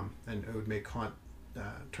 And it would make Kant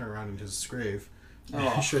turn around in his grave,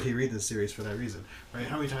 should he read this series for that reason. Right?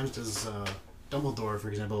 How many times does Dumbledore, for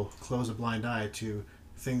example, close a blind eye to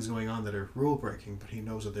things going on that are rule-breaking, but he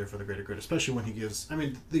knows that they're for the greater good, especially when he gives... I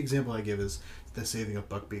mean, the example I give is the saving of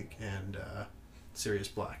Buckbeak and Sirius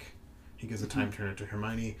Black. He gives a time turner to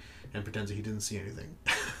Hermione and pretends that he didn't see anything.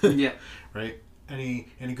 Yeah. Right? Any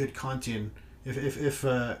good Kantian... If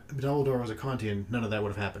Dumbledore was a Kantian, none of that would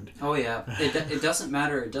have happened. Oh yeah, it doesn't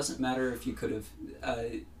matter. It doesn't matter if you could have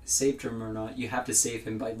saved him or not. You have to save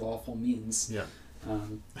him by lawful means. Yeah.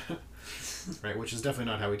 right? Which is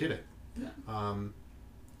definitely not how he did it. Yeah.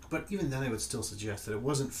 But even then, I would still suggest that it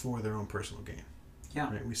wasn't for their own personal gain.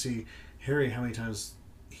 Yeah. Right? We see Harry how many times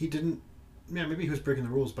he didn't. Yeah, maybe he was breaking the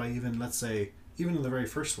rules by even, let's say, even in the very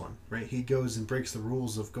first one, right? He goes and breaks the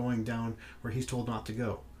rules of going down where he's told not to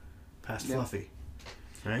go, past Fluffy.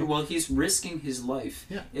 Right? Well, he's risking his life.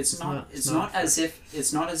 Yeah, it's not as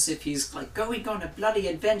if he's like going on a bloody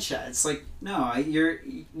adventure. It's like, no,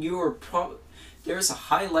 there's a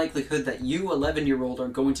high likelihood that you 11-year-old are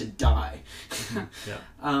going to die.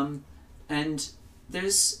 Yeah. And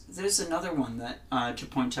there's another one that to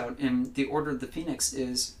point out in the Order of the Phoenix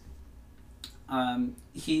is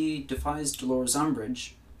he defies Dolores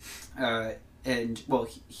Umbridge, and well,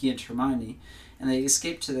 he and Hermione, and they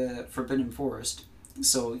escape to the Forbidden Forest.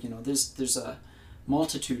 So, there's a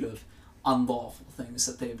multitude of unlawful things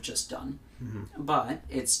that they've just done. Mm-hmm. But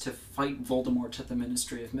it's to fight Voldemort at the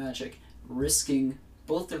Ministry of Magic, risking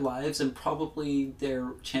both their lives and probably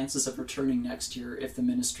their chances of returning next year if the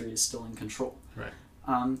Ministry is still in control. Right.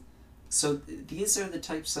 So these are the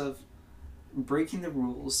types of breaking the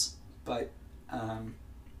rules, but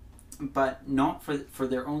not for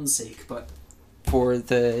their own sake, but for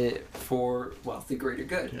the greater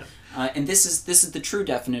good. Yeah. And this is the true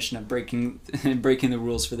definition of breaking the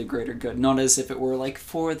rules for the greater good, not as if it were like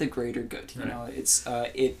for the greater good. It's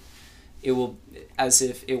it will as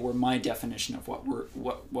if it were my definition of what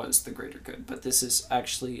was the greater good, but this is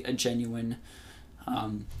actually a genuine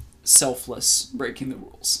selfless breaking the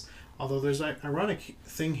rules. Although there's an ironic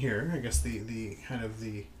thing here, I guess the kind of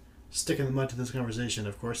the stick in the mud to this conversation,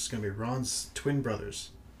 of course, is going to be Ron's twin brothers.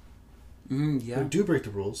 Who do break the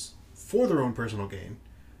rules for their own personal gain,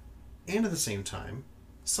 and at the same time,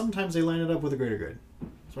 sometimes they line it up with a greater good.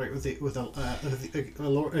 Sorry, with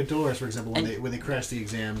Dolores, for example, when they crashed the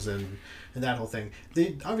exams and that whole thing,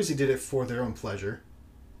 they obviously did it for their own pleasure.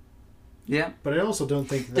 Yeah, but I also don't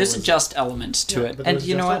think there's a just element to it, and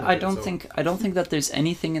you know what? I don't think that there's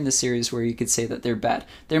anything in the series where you could say that they're bad.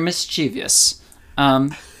 They're mischievous, they're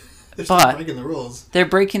still breaking the rules. They're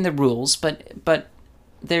breaking the rules, but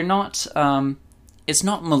they're not. It's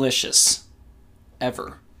not malicious,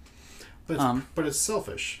 ever. But it's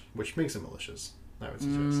selfish, which makes it malicious, I would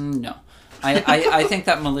suggest. No. I think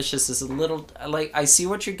that malicious is a little... Like, I see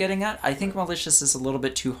what you're getting at. I think malicious is a little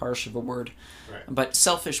bit too harsh of a word. Right. But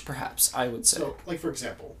selfish, perhaps, I would say. So, like, for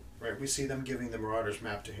example, right, we see them giving the Marauders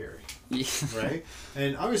map to Harry. Yeah. Right?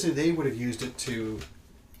 And obviously they would have used it to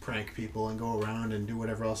prank people and go around and do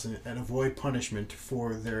whatever else and avoid punishment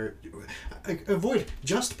for their... Avoid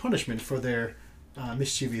just punishment for their...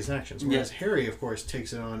 mischievous actions. Whereas Harry, of course,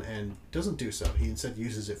 takes it on and doesn't do so. He instead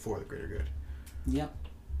uses it for the greater good. Yeah.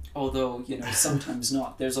 Although, sometimes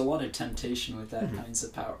not. There's a lot of temptation with that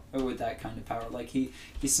kind of power. Like he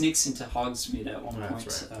sneaks into Hogsmeade at one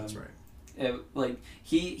point. That's right. Like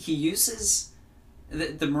he uses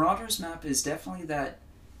the Marauders map is definitely that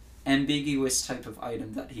ambiguous type of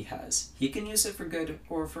item that he has. He can use it for good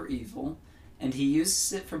or for evil. And he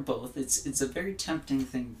uses it for both. It's a very tempting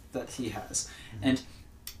thing that he has. Mm-hmm. And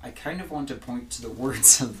I kind of want to point to the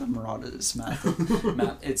words of the Marauders map.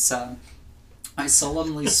 It's, I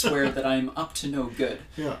solemnly swear that I am up to no good.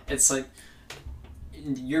 Yeah. It's like,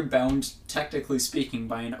 you're bound, technically speaking,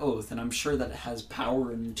 by an oath, and I'm sure that it has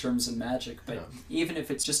power in terms of magic, but even if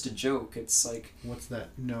it's just a joke, it's like... What's that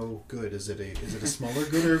no good? Is it a smaller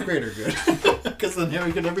good or a greater good? Because then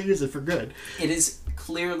Harry could never use it for good. It is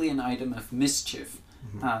clearly an item of mischief.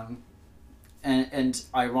 Mm-hmm. And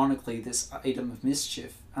ironically, this item of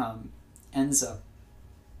mischief ends up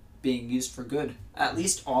being used for good, at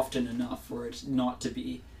least often enough for it not to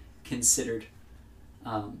be considered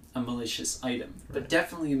a malicious item, but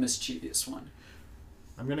definitely a mischievous one.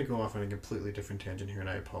 I'm going to go off on a completely different tangent here, and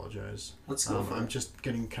I apologize. Let's go for it. I'm just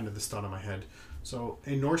getting kind of this thought in my head. So,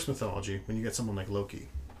 in Norse mythology, when you get someone like Loki,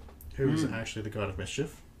 who is actually the god of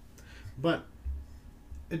mischief, but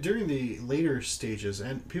during the later stages,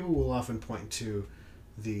 and people will often point to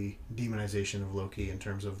the demonization of Loki in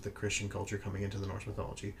terms of the Christian culture coming into the Norse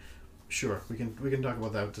mythology. Sure, we can talk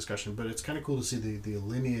about that discussion, but it's kind of cool to see the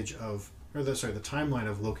lineage of, the timeline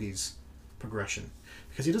of Loki's progression,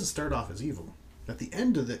 because he doesn't start off as evil. At the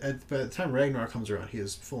end of by the time Ragnar comes around, he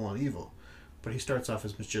is full on evil, but he starts off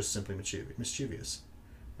as just simply mischievous,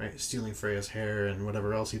 right? Stealing Freya's hair and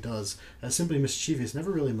whatever else he does as simply mischievous,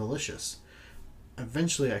 never really malicious.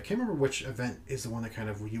 Eventually, I can't remember which event is the one that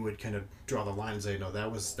you would kind of draw the line and say, no,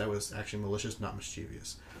 that was actually malicious, not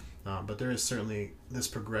mischievous. But there is certainly this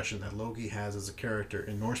progression that Loki has as a character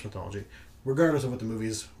in Norse mythology, regardless of what the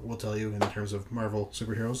movies will tell you in terms of Marvel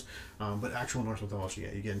superheroes. But actual Norse mythology,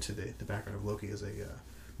 you get into the background of Loki as a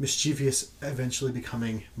mischievous, eventually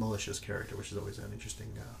becoming malicious character, which is always an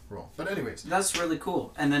interesting role. But anyways, that's really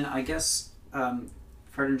cool. And then I guess Fred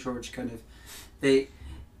and George kind of they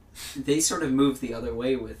sort of move the other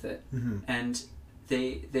way with it, and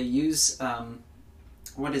they use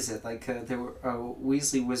what is it like? They were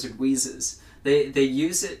Weasley Wizard Wheezes. They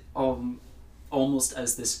use it almost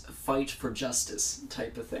as this fight for justice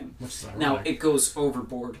type of thing. Now it goes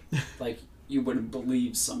overboard, like you wouldn't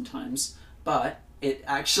believe sometimes, but it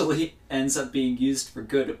actually ends up being used for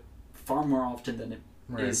good far more often than it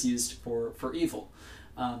is used for evil.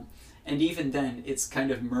 And even then, it's kind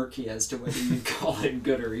of murky as to whether you call it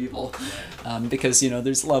good or evil, because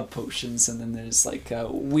there's love potions, and then there's like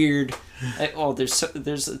weird.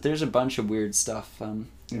 There's a bunch of weird stuff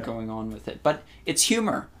going on with it, but it's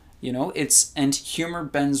humor. And humor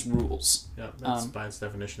bends rules. Yeah, that's by its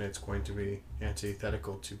definition, it's going to be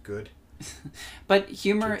antithetical to good. But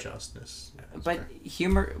humor, to justness. Yeah, but fair.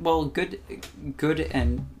 Humor, well, good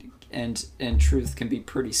and truth can be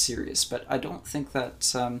pretty serious. But I don't think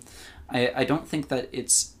that I don't think that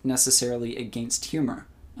it's necessarily against humor.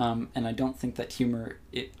 And I don't think that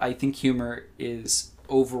I think humor is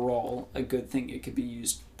overall a good thing. It could be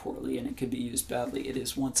used poorly and it could be used badly. It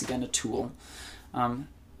is once again a tool.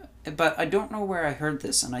 But I don't know where I heard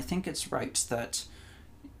this, and I think it's right that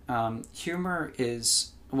humor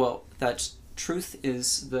is, that truth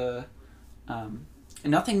is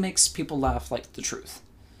nothing makes people laugh like the truth.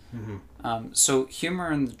 So humor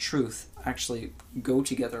and the truth actually go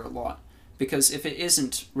together a lot, because if it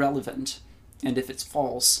isn't relevant and if it's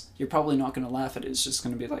false, you're probably not going to laugh at it. It's just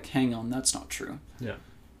going to be like, hang on, that's not true. Yeah.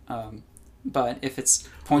 But if it's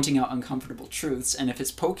pointing out uncomfortable truths, and if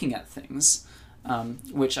it's poking at things,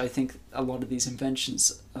 which I think a lot of these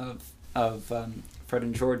inventions of Fred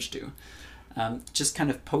and George do, just kind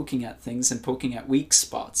of poking at things and poking at weak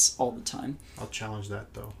spots all the time. I'll challenge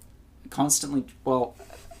that though. Constantly,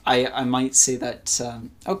 I might say that,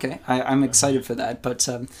 okay, I'm excited for that, but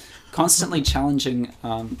constantly challenging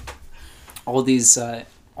all these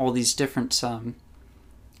different, a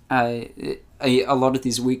lot of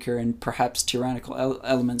these weaker and perhaps tyrannical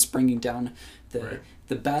elements, bringing down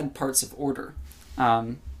the bad parts of order,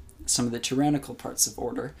 some of the tyrannical parts of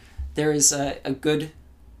order. There is a good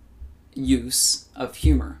use of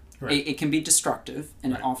humor. Right. It can be destructive,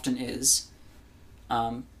 and it often is,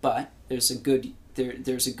 but there's a good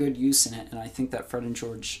use in it, and I think that Fred and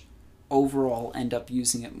George overall end up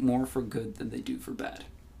using it more for good than they do for bad.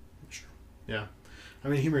 Sure. Yeah. I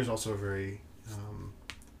mean, humor is also a very,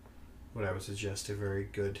 what I would suggest, a very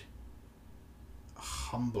good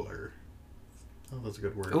humbler. Oh, that's a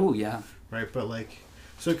good word. Oh, yeah. Right, but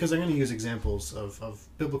because I'm going to use examples of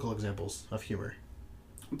biblical examples of humor.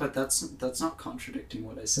 But that's not contradicting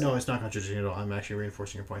what I said. No, it's not contradicting at all. I'm actually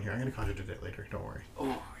reinforcing your point here. I'm going to contradict it later. Don't worry.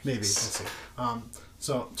 Oh, maybe. Let's see.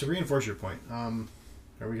 So to reinforce your point,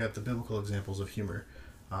 we got the biblical examples of humor.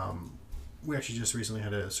 We actually just recently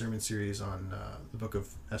had a sermon series on the book of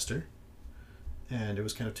Esther, and it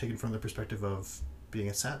was kind of taken from the perspective of being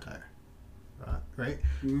a satire, right?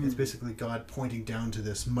 It's basically God pointing down to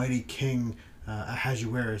this mighty king,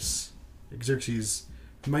 Ahasuerus, Xerxes,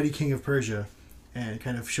 mighty king of Persia, and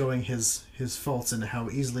kind of showing his faults and how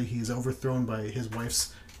easily he is overthrown by his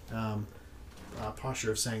wife's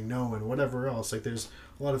posture of saying no and whatever else. Like, there's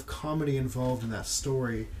a lot of comedy involved in that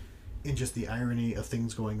story, in just the irony of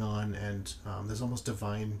things going on, and there's almost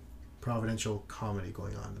divine providential comedy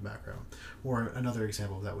going on in the background. Or another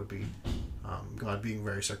example of that would be God being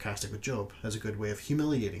very sarcastic with Job as a good way of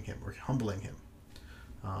humiliating him or humbling him,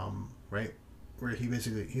 right? Where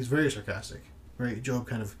he's very sarcastic, right? Job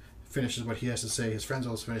kind of finishes what he has to say, his friends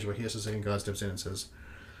also finish what he has to say, and God steps in and says,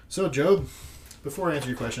 "So Job, before I answer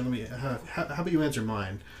your question, let me how about you answer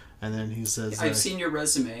mine?" And then he says, I've seen your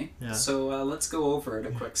resume, yeah. So let's go over it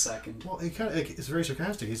a quick second. Well, it's very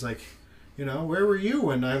sarcastic. He's like, where were you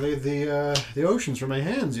when I laid the oceans from my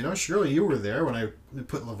hands? Surely you were there when I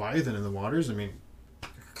put Leviathan in the waters. I mean,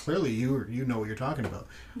 clearly you know what you're talking about.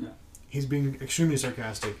 Yeah. He's being extremely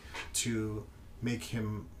sarcastic to make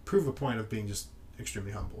him prove a point of being just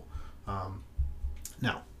extremely humble.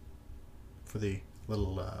 Now, for the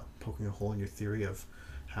little poking a hole in your theory of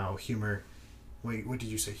how humor... Wait, what did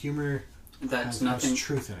you say? Humor has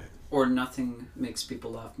truth in it. Or nothing makes people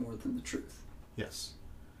laugh more than the truth. Yes.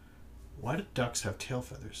 Why do ducks have tail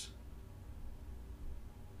feathers?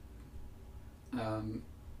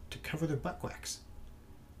 To cover their butt wax.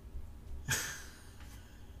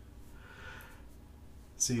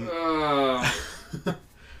 See,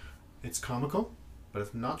 it's comical, but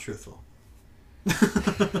it's not truthful.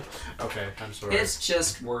 Okay, I'm sorry. It's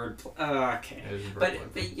just word. Okay, It is but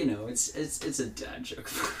wordplay. you know, it's a dad joke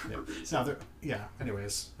for a reason. Now,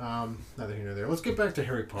 anyways, neither here nor there. Let's get back to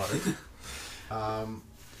Harry Potter.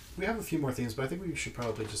 We have a few more themes, but I think we should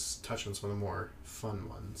probably just touch on some of the more fun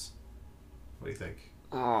ones. What do you think?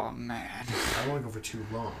 Oh man. I don't want to go for too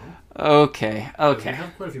long. Okay. We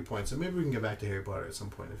have quite a few points, so maybe we can get back to Harry Potter at some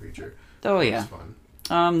point in the future. Oh yeah. It's fun.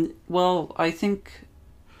 Well, I think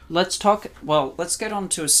let's talk. Well, let's get on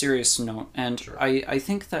to a serious note, and Sure. I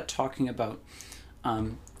think that talking about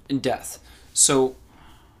death. So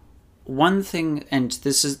one thing, and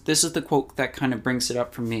this is the quote that kind of brings it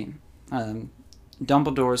up for me.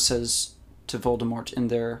 Dumbledore says to Voldemort in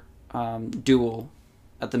their duel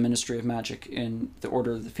at the Ministry of Magic in the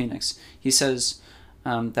Order of the Phoenix. He says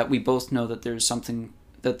that we both know that there's something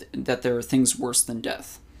that there are things worse than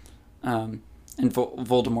death. And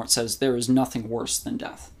Voldemort says there is nothing worse than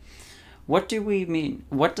death. What do we mean?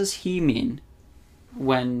 What does he mean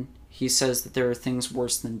when he says that there are things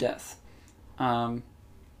worse than death? I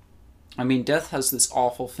mean, death has this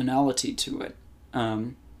awful finality to it,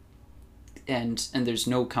 and there's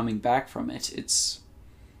no coming back from it. It's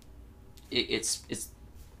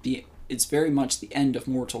very much the end of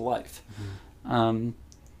mortal life. Mm-hmm.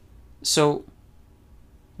 So,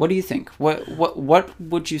 what do you think? What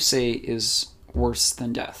would you say is worse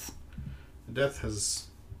than death? Death has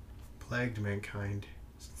plagued mankind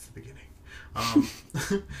since the beginning.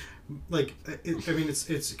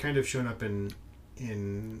 It's kind of shown up in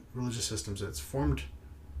religious systems. It's formed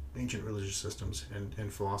ancient religious systems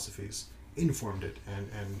and philosophies, informed it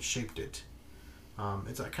and shaped it.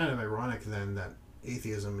 It's kind of ironic then that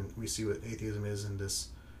atheism, and we see what atheism is, and this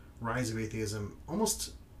rise of atheism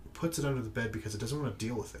almost puts it under the bed because it doesn't want to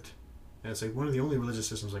deal with it. And it's like one of the only religious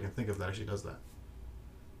systems I can think of that actually does that.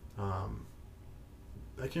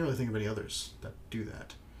 I can't really think of any others that do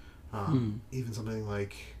that. Even something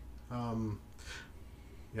like,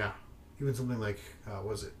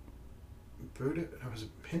 was it Buddha? Was it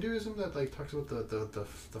Hinduism that like talks about the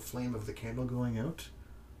flame of the candle going out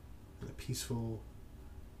and the peaceful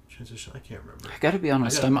transition? I can't remember. I gotta be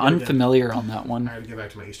honest, I'm unfamiliar on that one. I had to get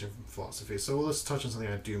back to my Eastern philosophy. So let's touch on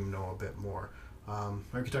something I do know a bit more. I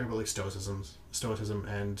could talk about like Stoicism,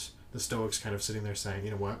 and the Stoics kind of sitting there saying,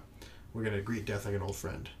 you know what, we're gonna greet death like an old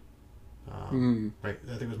friend. Right?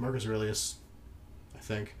 I think it was Marcus Aurelius,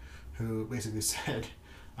 who basically said,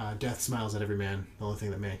 death smiles at every man. The only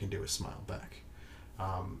thing that man can do is smile back.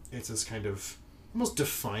 It's this kind of almost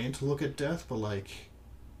defiant look at death, but like,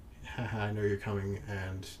 haha, I know you're coming,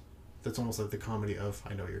 and that's almost like the comedy of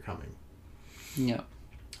I know you're coming. Yeah.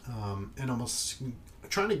 And almost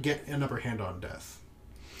trying to get an upper hand on death.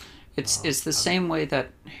 It's the same way that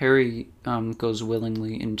Harry goes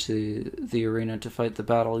willingly into the arena to fight the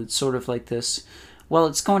battle. It's sort of like this, well,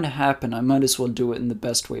 it's going to happen. I might as well do it in the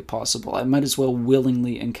best way possible. I might as well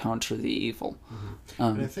willingly encounter the evil. Mm-hmm.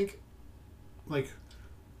 And I think, like,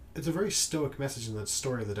 it's a very stoic message in the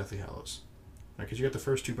story of the Deathly Hallows. Because you got the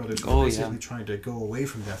first two brothers who are basically trying to go away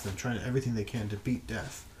from death and trying everything they can to beat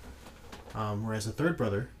death. Whereas the third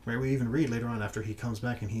brother, right, we even read later on after he comes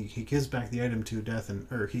back and he gives back the item to death,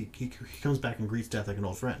 he comes back and greets death like an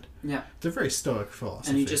old friend. Yeah. It's a very stoic philosophy.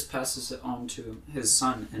 And he just passes it on to his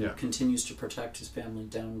son and continues to protect his family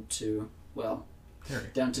down to, well, Harry.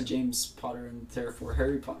 Down to James Potter and therefore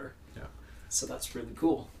Harry Potter. Yeah. So that's really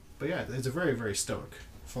cool. But yeah, it's a very, very stoic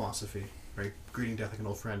philosophy, right? Greeting death like an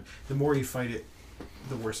old friend. The more you fight it,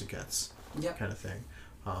 the worse it gets. Yeah. Kind of thing.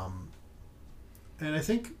 And I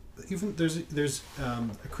think even there's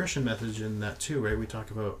a Christian message in that too, right? We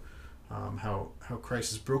talk about how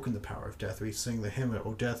Christ has broken the power of death. We sing the hymn,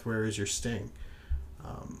 "O death, where is your sting?"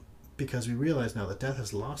 Because we realize now that death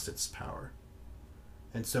has lost its power.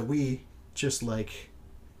 And so we, just like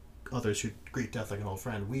others who greet death like an old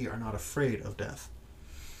friend, we are not afraid of death.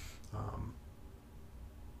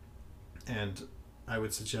 And I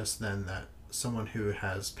would suggest then that someone who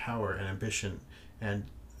has power and ambition and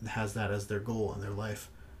has that as their goal in their life,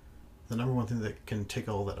 the number one thing that can take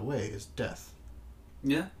all that away is death.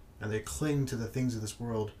 Yeah. And they cling to the things of this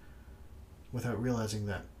world without realizing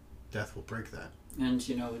that death will break that. And,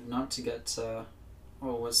 you know, not to get,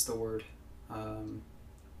 what's the word?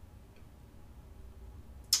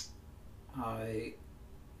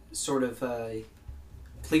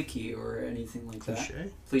 Plicky or anything like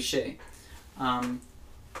that. Cliche.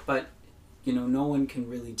 But, you know, no one can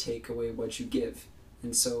really take away what you give.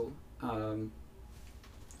 And so,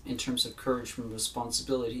 in terms of courage and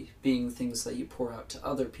responsibility, being things that you pour out to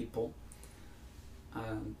other people,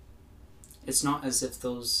 it's not as if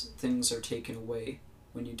those things are taken away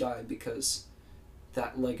when you die, because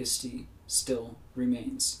that legacy still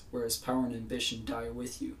remains, whereas power and ambition die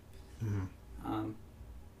with you.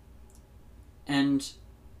 And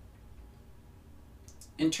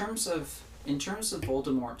in terms of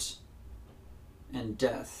Voldemort and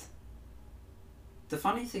death, the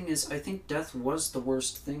funny thing is, I think death was the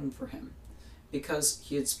worst thing for him, because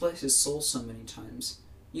he had split his soul so many times.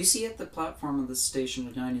 You see at the platform of the station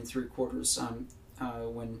at 9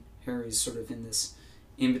 3/4, when Harry's sort of in this,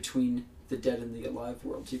 in between the dead and the alive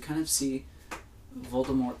world, you kind of see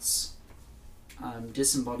Voldemort's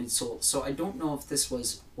disembodied soul. So I don't know if this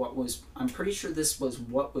was what was... I'm pretty sure this was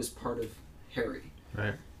what was part of Harry.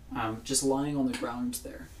 Right. Just lying on the ground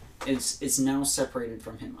there. It's now separated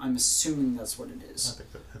from him. I'm assuming that's what it is.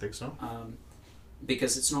 I think so.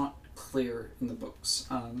 Because it's not clear in the books.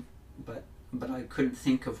 But I couldn't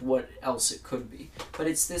think of what else it could be. But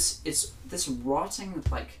it's this rotting,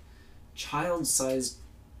 like, child-sized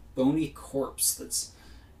bony corpse that's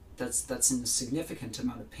in a significant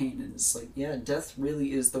amount of pain, and it's like, yeah, death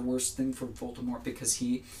really is the worst thing for Voldemort, because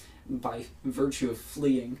he, by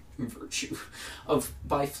fleeing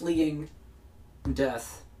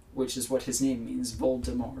death, which is what his name means,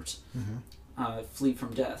 Voldemort, flee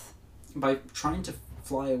from death, by trying to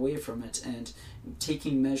fly away from it and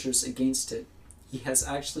taking measures against it, he has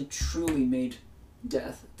actually truly made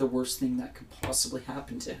death the worst thing that could possibly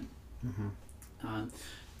happen to him.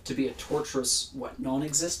 To be a torturous,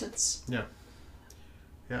 non-existence? Yeah.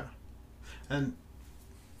 Yeah. And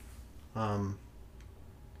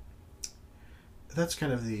that's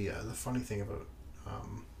kind of the funny thing about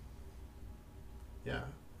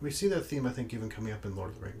we see that theme, I think, even coming up in Lord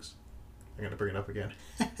of the Rings. I'm gonna bring it up again.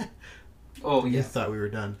 Oh yeah. You thought we were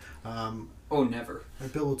done. Oh, never.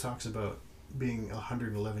 Bilbo talks about being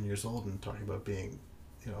 111 years old and talking about being,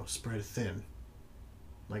 spread thin,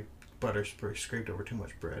 like butter scraped over too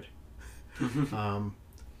much bread. Right?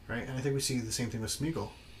 And I think we see the same thing with Smeagol.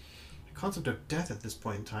 The concept of death at this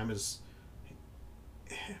point in time is,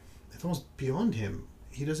 it's almost beyond him.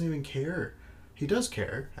 He doesn't even care. He does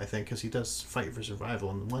care, I think, because he does fight for survival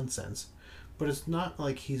in one sense, but it's not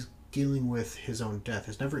like he's dealing with his own death.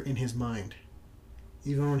 It's never in his mind.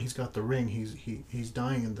 Even when he's got the ring, he's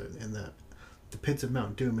dying in the pits of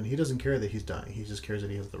Mount Doom, and he doesn't care that he's dying. He just cares that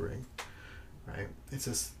he has the ring. Right?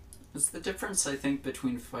 It's the difference, I think,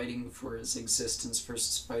 between fighting for his existence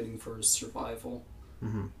versus fighting for his survival.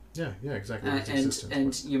 Yeah, exactly.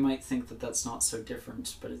 And you might think that that's not so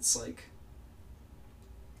different, but it's like,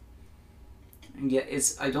 yeah,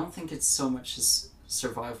 I don't think it's so much his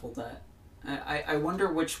survival that... I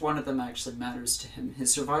wonder which one of them actually matters to him.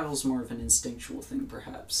 His survival is more of an instinctual thing,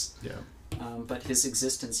 perhaps. Yeah. But his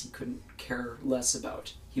existence, he couldn't care less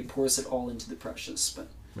about. He pours it all into the precious, but...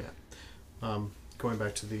 Yeah. Going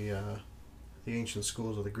back to the ancient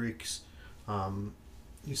schools of the Greeks,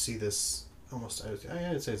 you see this almost...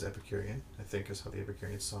 I'd say it's Epicurean, I think, is how the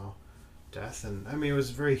Epicureans saw death. And, I mean, it was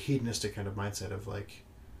a very hedonistic kind of mindset of, like,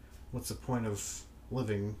 what's the point of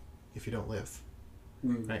living if you don't live?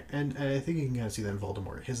 Right, and I think you can kind of see that in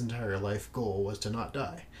Voldemort. His entire life goal was to not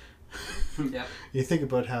die. Yeah. You think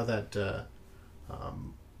about how that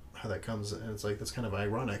comes, and it's like, that's kind of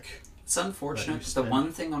ironic. It's unfortunate. The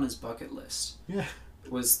one thing on his bucket list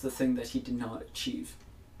was the thing that he did not achieve.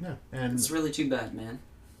 Yeah, and it's really too bad, man.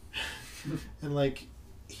 And like,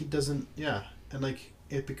 he doesn't. Yeah, and like,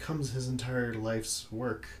 it becomes his entire life's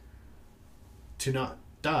work to not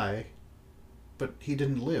die, but he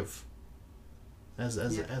didn't live. As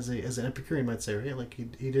an Epicurean might say, right? Like,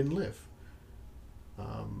 he didn't live.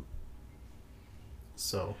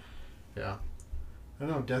 So, yeah. I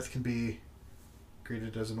don't know, death can be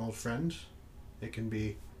greeted as an old friend. It can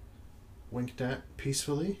be winked at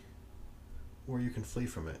peacefully, or you can flee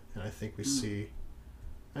from it. And I think we see...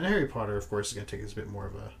 And Harry Potter, of course, is going to take this a bit more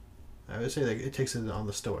of a... I would say that it takes it on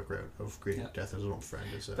the stoic route of greeting death as an old friend.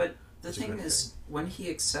 But the thing is, when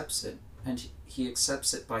he accepts it, and he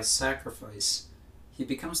accepts it by sacrifice, he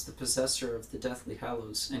becomes the possessor of the Deathly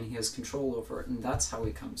Hallows, and he has control over it, and that's how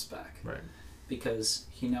he comes back. Right. Because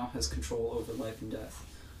he now has control over life and death.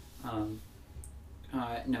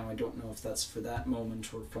 Now, I don't know if that's for that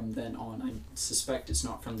moment or from then on. I suspect it's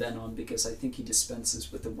not from then on, because I think he dispenses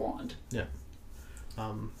with the wand. Yeah.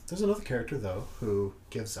 There's another character, though, who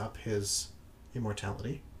gives up his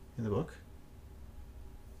immortality in the book.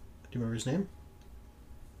 Do you remember his name?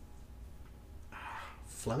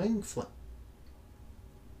 Fleming?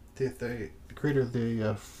 The creator of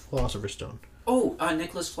the Philosopher's Stone. Oh,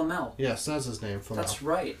 Nicholas Flamel. Yes, that's his name, Flamel. That's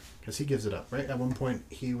right. Because he gives it up, right? At one point,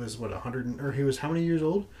 he was, he was how many years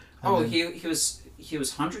old? He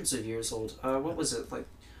was hundreds of years old. What was it, like,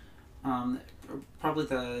 probably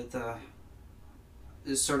the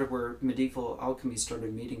is sort of where medieval alchemy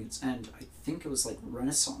started meeting its end. I think it was like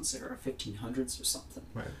Renaissance era, 1500s or something.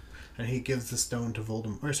 Right. And he gives the stone to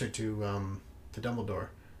Voldemort, or sorry, to Dumbledore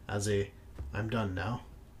as a, I'm done now.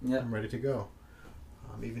 Yeah. I'm ready to go.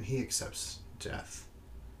 Even he accepts death.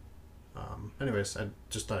 Anyways, I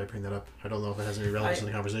just thought I'd bring that up. I don't know if it has any relevance in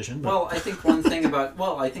the conversation. But... Well, I think one thing about...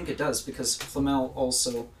 Well, I think it does, because Flamel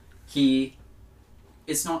also,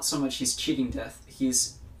 it's not so much he's cheating death.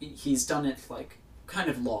 He's done it, like, kind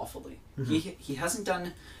of lawfully. Mm-hmm. He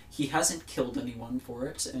hasn't killed anyone for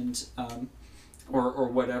it, and or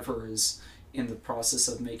whatever is in the process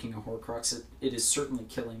of making a Horcrux. It is certainly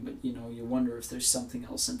killing, but you wonder if there's something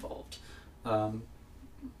else involved.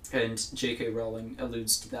 And J.K. Rowling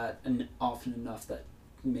alludes to that and often enough that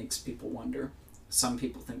makes people wonder. Some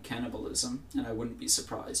people think cannibalism, and I wouldn't be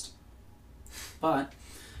surprised. But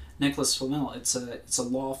Nicholas Flamel, it's a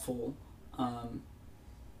lawful.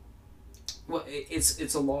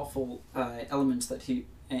 It's a lawful element that he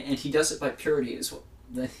does it by purity as well.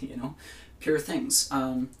 Pure things.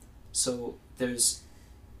 So there's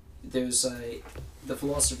the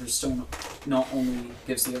Philosopher's Stone not only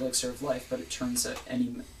gives the elixir of life, but it turns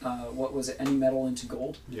any metal into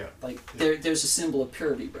gold. Yeah. There's a symbol of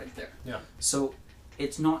purity right there. Yeah. So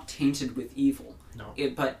it's not tainted with evil. No.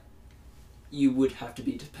 But you would have to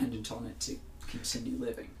be dependent on it to continue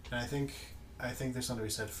living. And I think there's something to be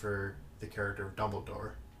said for the character of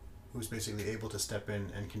Dumbledore, who's basically able to step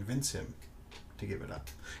in and convince him to give it up.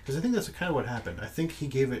 Because I think that's kind of what happened. I think he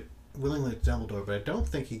gave it willingly to Dumbledore, but I don't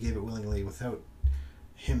think he gave it willingly without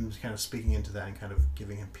him kind of speaking into that and kind of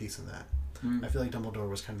giving him peace in that. I feel like Dumbledore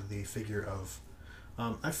was kind of the figure of...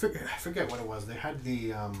 I forget what it was. They had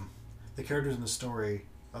the characters in the story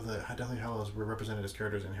of the Deathly Hallows were represented as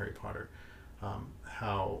characters in Harry Potter.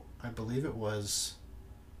 How I believe it was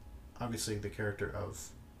obviously the character of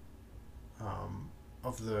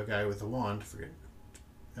the guy with the wand,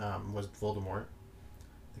 was Voldemort.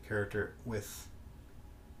 The character with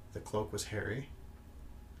the cloak was Harry.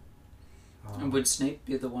 And would Snape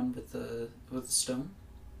be the one with the stone?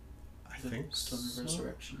 I think Stone of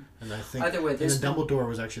Resurrection. And I think either way, there's Dumbledore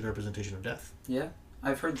was actually the representation of death. Yeah,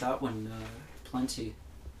 I've heard that one plenty.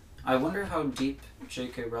 I wonder how deep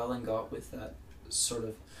J.K. Rowling got with that sort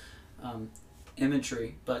of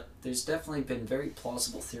imagery, but there's definitely been very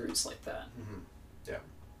plausible theories like that. Mm-hmm. Yeah,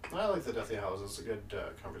 I like the Deathly Hallows. It's a good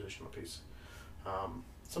conversational piece.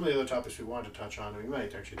 Some of the other topics we wanted to touch on, we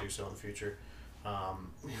might actually do so in the future.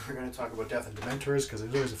 We were going to talk about death and Dementors, because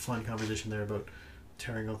there's always a fun conversation there about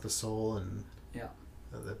tearing out the soul and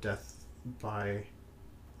the death by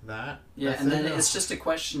that. Yeah, and then it's just a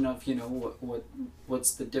question of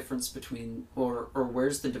what's the difference between or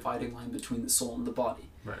where's the dividing line between the soul and the body.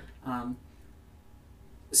 Right.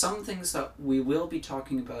 Some things that we will be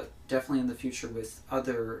talking about definitely in the future with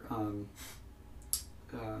other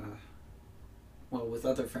with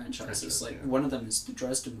other franchises. One of them is the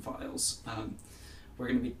Dresden Files. We're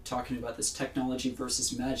going to be talking about this technology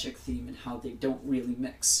versus magic theme and how they don't really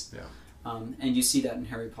mix. Yeah. And you see that in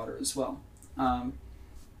Harry Potter as well.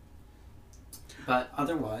 But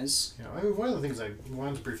otherwise... Yeah, I mean, one of the things I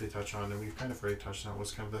wanted to briefly touch on, and we've kind of already touched on,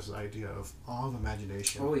 was kind of this idea of awe of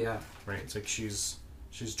imagination. Oh, yeah. Right? It's like she's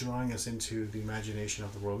drawing us into the imagination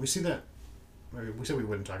of the world. We see that... we said we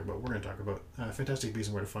wouldn't talk about, we're going to talk about Fantastic Beasts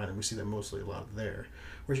and Where to Find Them. We see that mostly a lot there,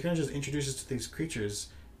 where she kind of just introduces us to these creatures,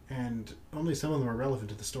 and only some of them are relevant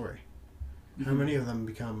to the story. Mm-hmm. How many of them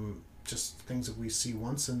become just things that we see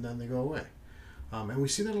once and then they go away? And we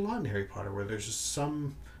see that a lot in Harry Potter, where there's just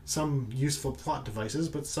some useful plot devices,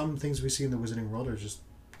 but some things we see in the Wizarding world are just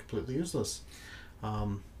completely useless.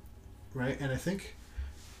 Right? And I think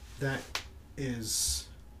that is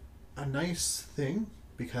a nice thing,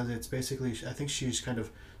 because it's basically, I think she's kind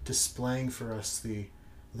of displaying for us the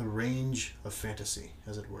range of fantasy,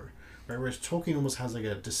 as it were. Right? Whereas Tolkien almost has like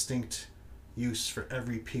a distinct use for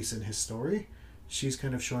every piece in his story, she's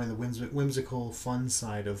kind of showing the whimsical, fun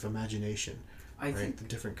side of imagination. I think the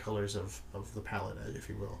different colors of the palette, if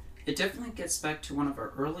you will. It definitely gets back to one of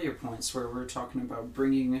our earlier points where we're talking about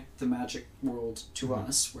bringing the magic world to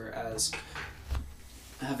us, whereas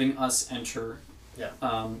having us enter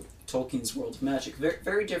Tolkien's world of magic. Very,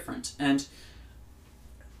 very different. And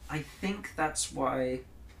I think that's why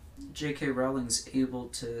J.K. Rowling's able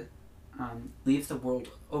to leave the world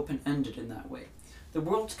open-ended in that way. The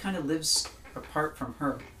world kind of lives apart from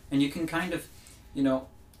her. And you can kind of,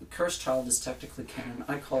 Cursed Child is technically canon.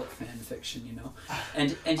 I call it fan fiction, and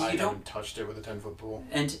you I don't haven't touched it with a 10-foot pole.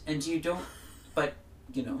 And you don't, but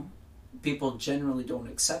people generally don't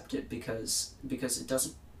accept it because it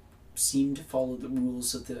doesn't seem to follow the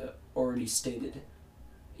rules of the already stated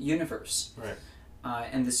universe. Right.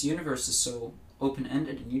 and this universe is so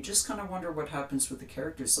open-ended, and you just kind of wonder what happens with the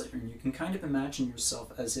characters later, and you can kind of imagine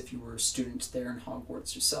yourself as if you were a student there in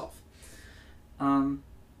Hogwarts yourself. And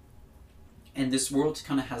this world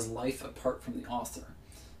kind of has life apart from the author.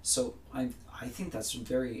 So I think that's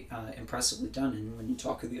very impressively done, and when you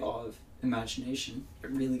talk of the awe of imagination, it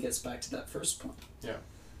really gets back to that first point. Yeah.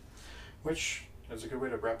 Which is a good way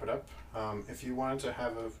to wrap it up. If you wanted to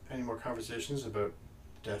have any more conversations about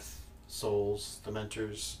death, souls, the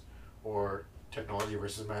mentors, or technology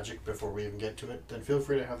versus magic before we even get to it, then feel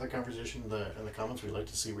free to have that conversation in the comments. We'd like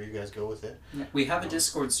to see where you guys go with it. Yeah, we have a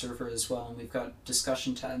Discord server as well, and we've got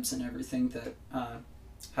discussion tabs and everything that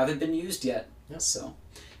haven't been used yet. Yep. So,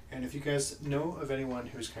 and if you guys know of anyone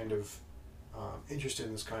who's kind of interested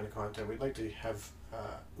in this kind of content, we'd like to have.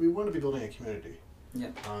 We want to be building a community.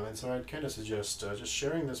 Yeah. And so I'd kind of suggest just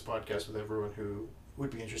sharing this podcast with everyone who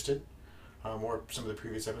would be interested. Or some of the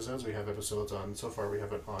previous episodes. We have episodes on, so far we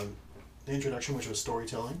have it on the introduction, which was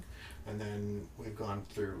storytelling, and then we've gone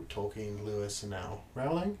through Tolkien, Lewis, and now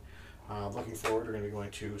Rowling. Looking forward, we're going to be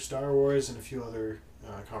going to Star Wars and a few other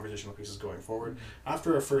conversational pieces going forward.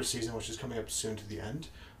 After our first season, which is coming up soon to the end,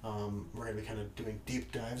 we're going to be kind of doing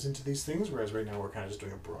deep dives into these things, whereas right now we're kind of just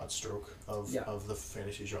doing a broad stroke of the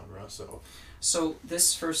fantasy genre. So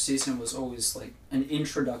this first season was always like an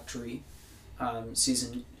introductory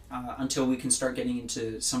season until we can start getting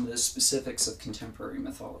into some of the specifics of contemporary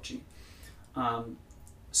mythology.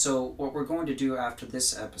 So what we're going to do after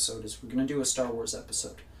this episode is we're going to do a Star Wars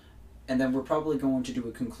episode, and then we're probably going to do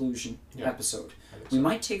a conclusion episode. We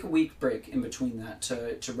might take a week break in between that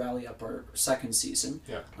to rally up our second season.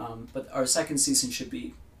 Yeah. But our second season should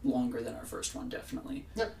be longer than our first one, definitely.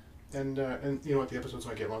 Yep. And you know what, the episodes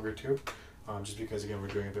might get longer too, just because again we're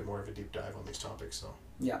doing a bit more of a deep dive on these topics. So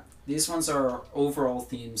yeah, these ones are our overall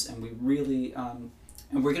themes, and we really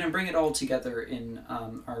and we're going to bring it all together in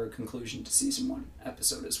our conclusion to season 1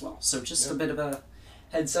 episode as well. So just a bit of a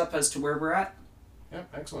heads up as to where we're at. Yeah,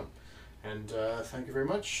 excellent. And thank you very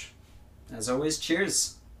much. As always,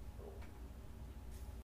 cheers.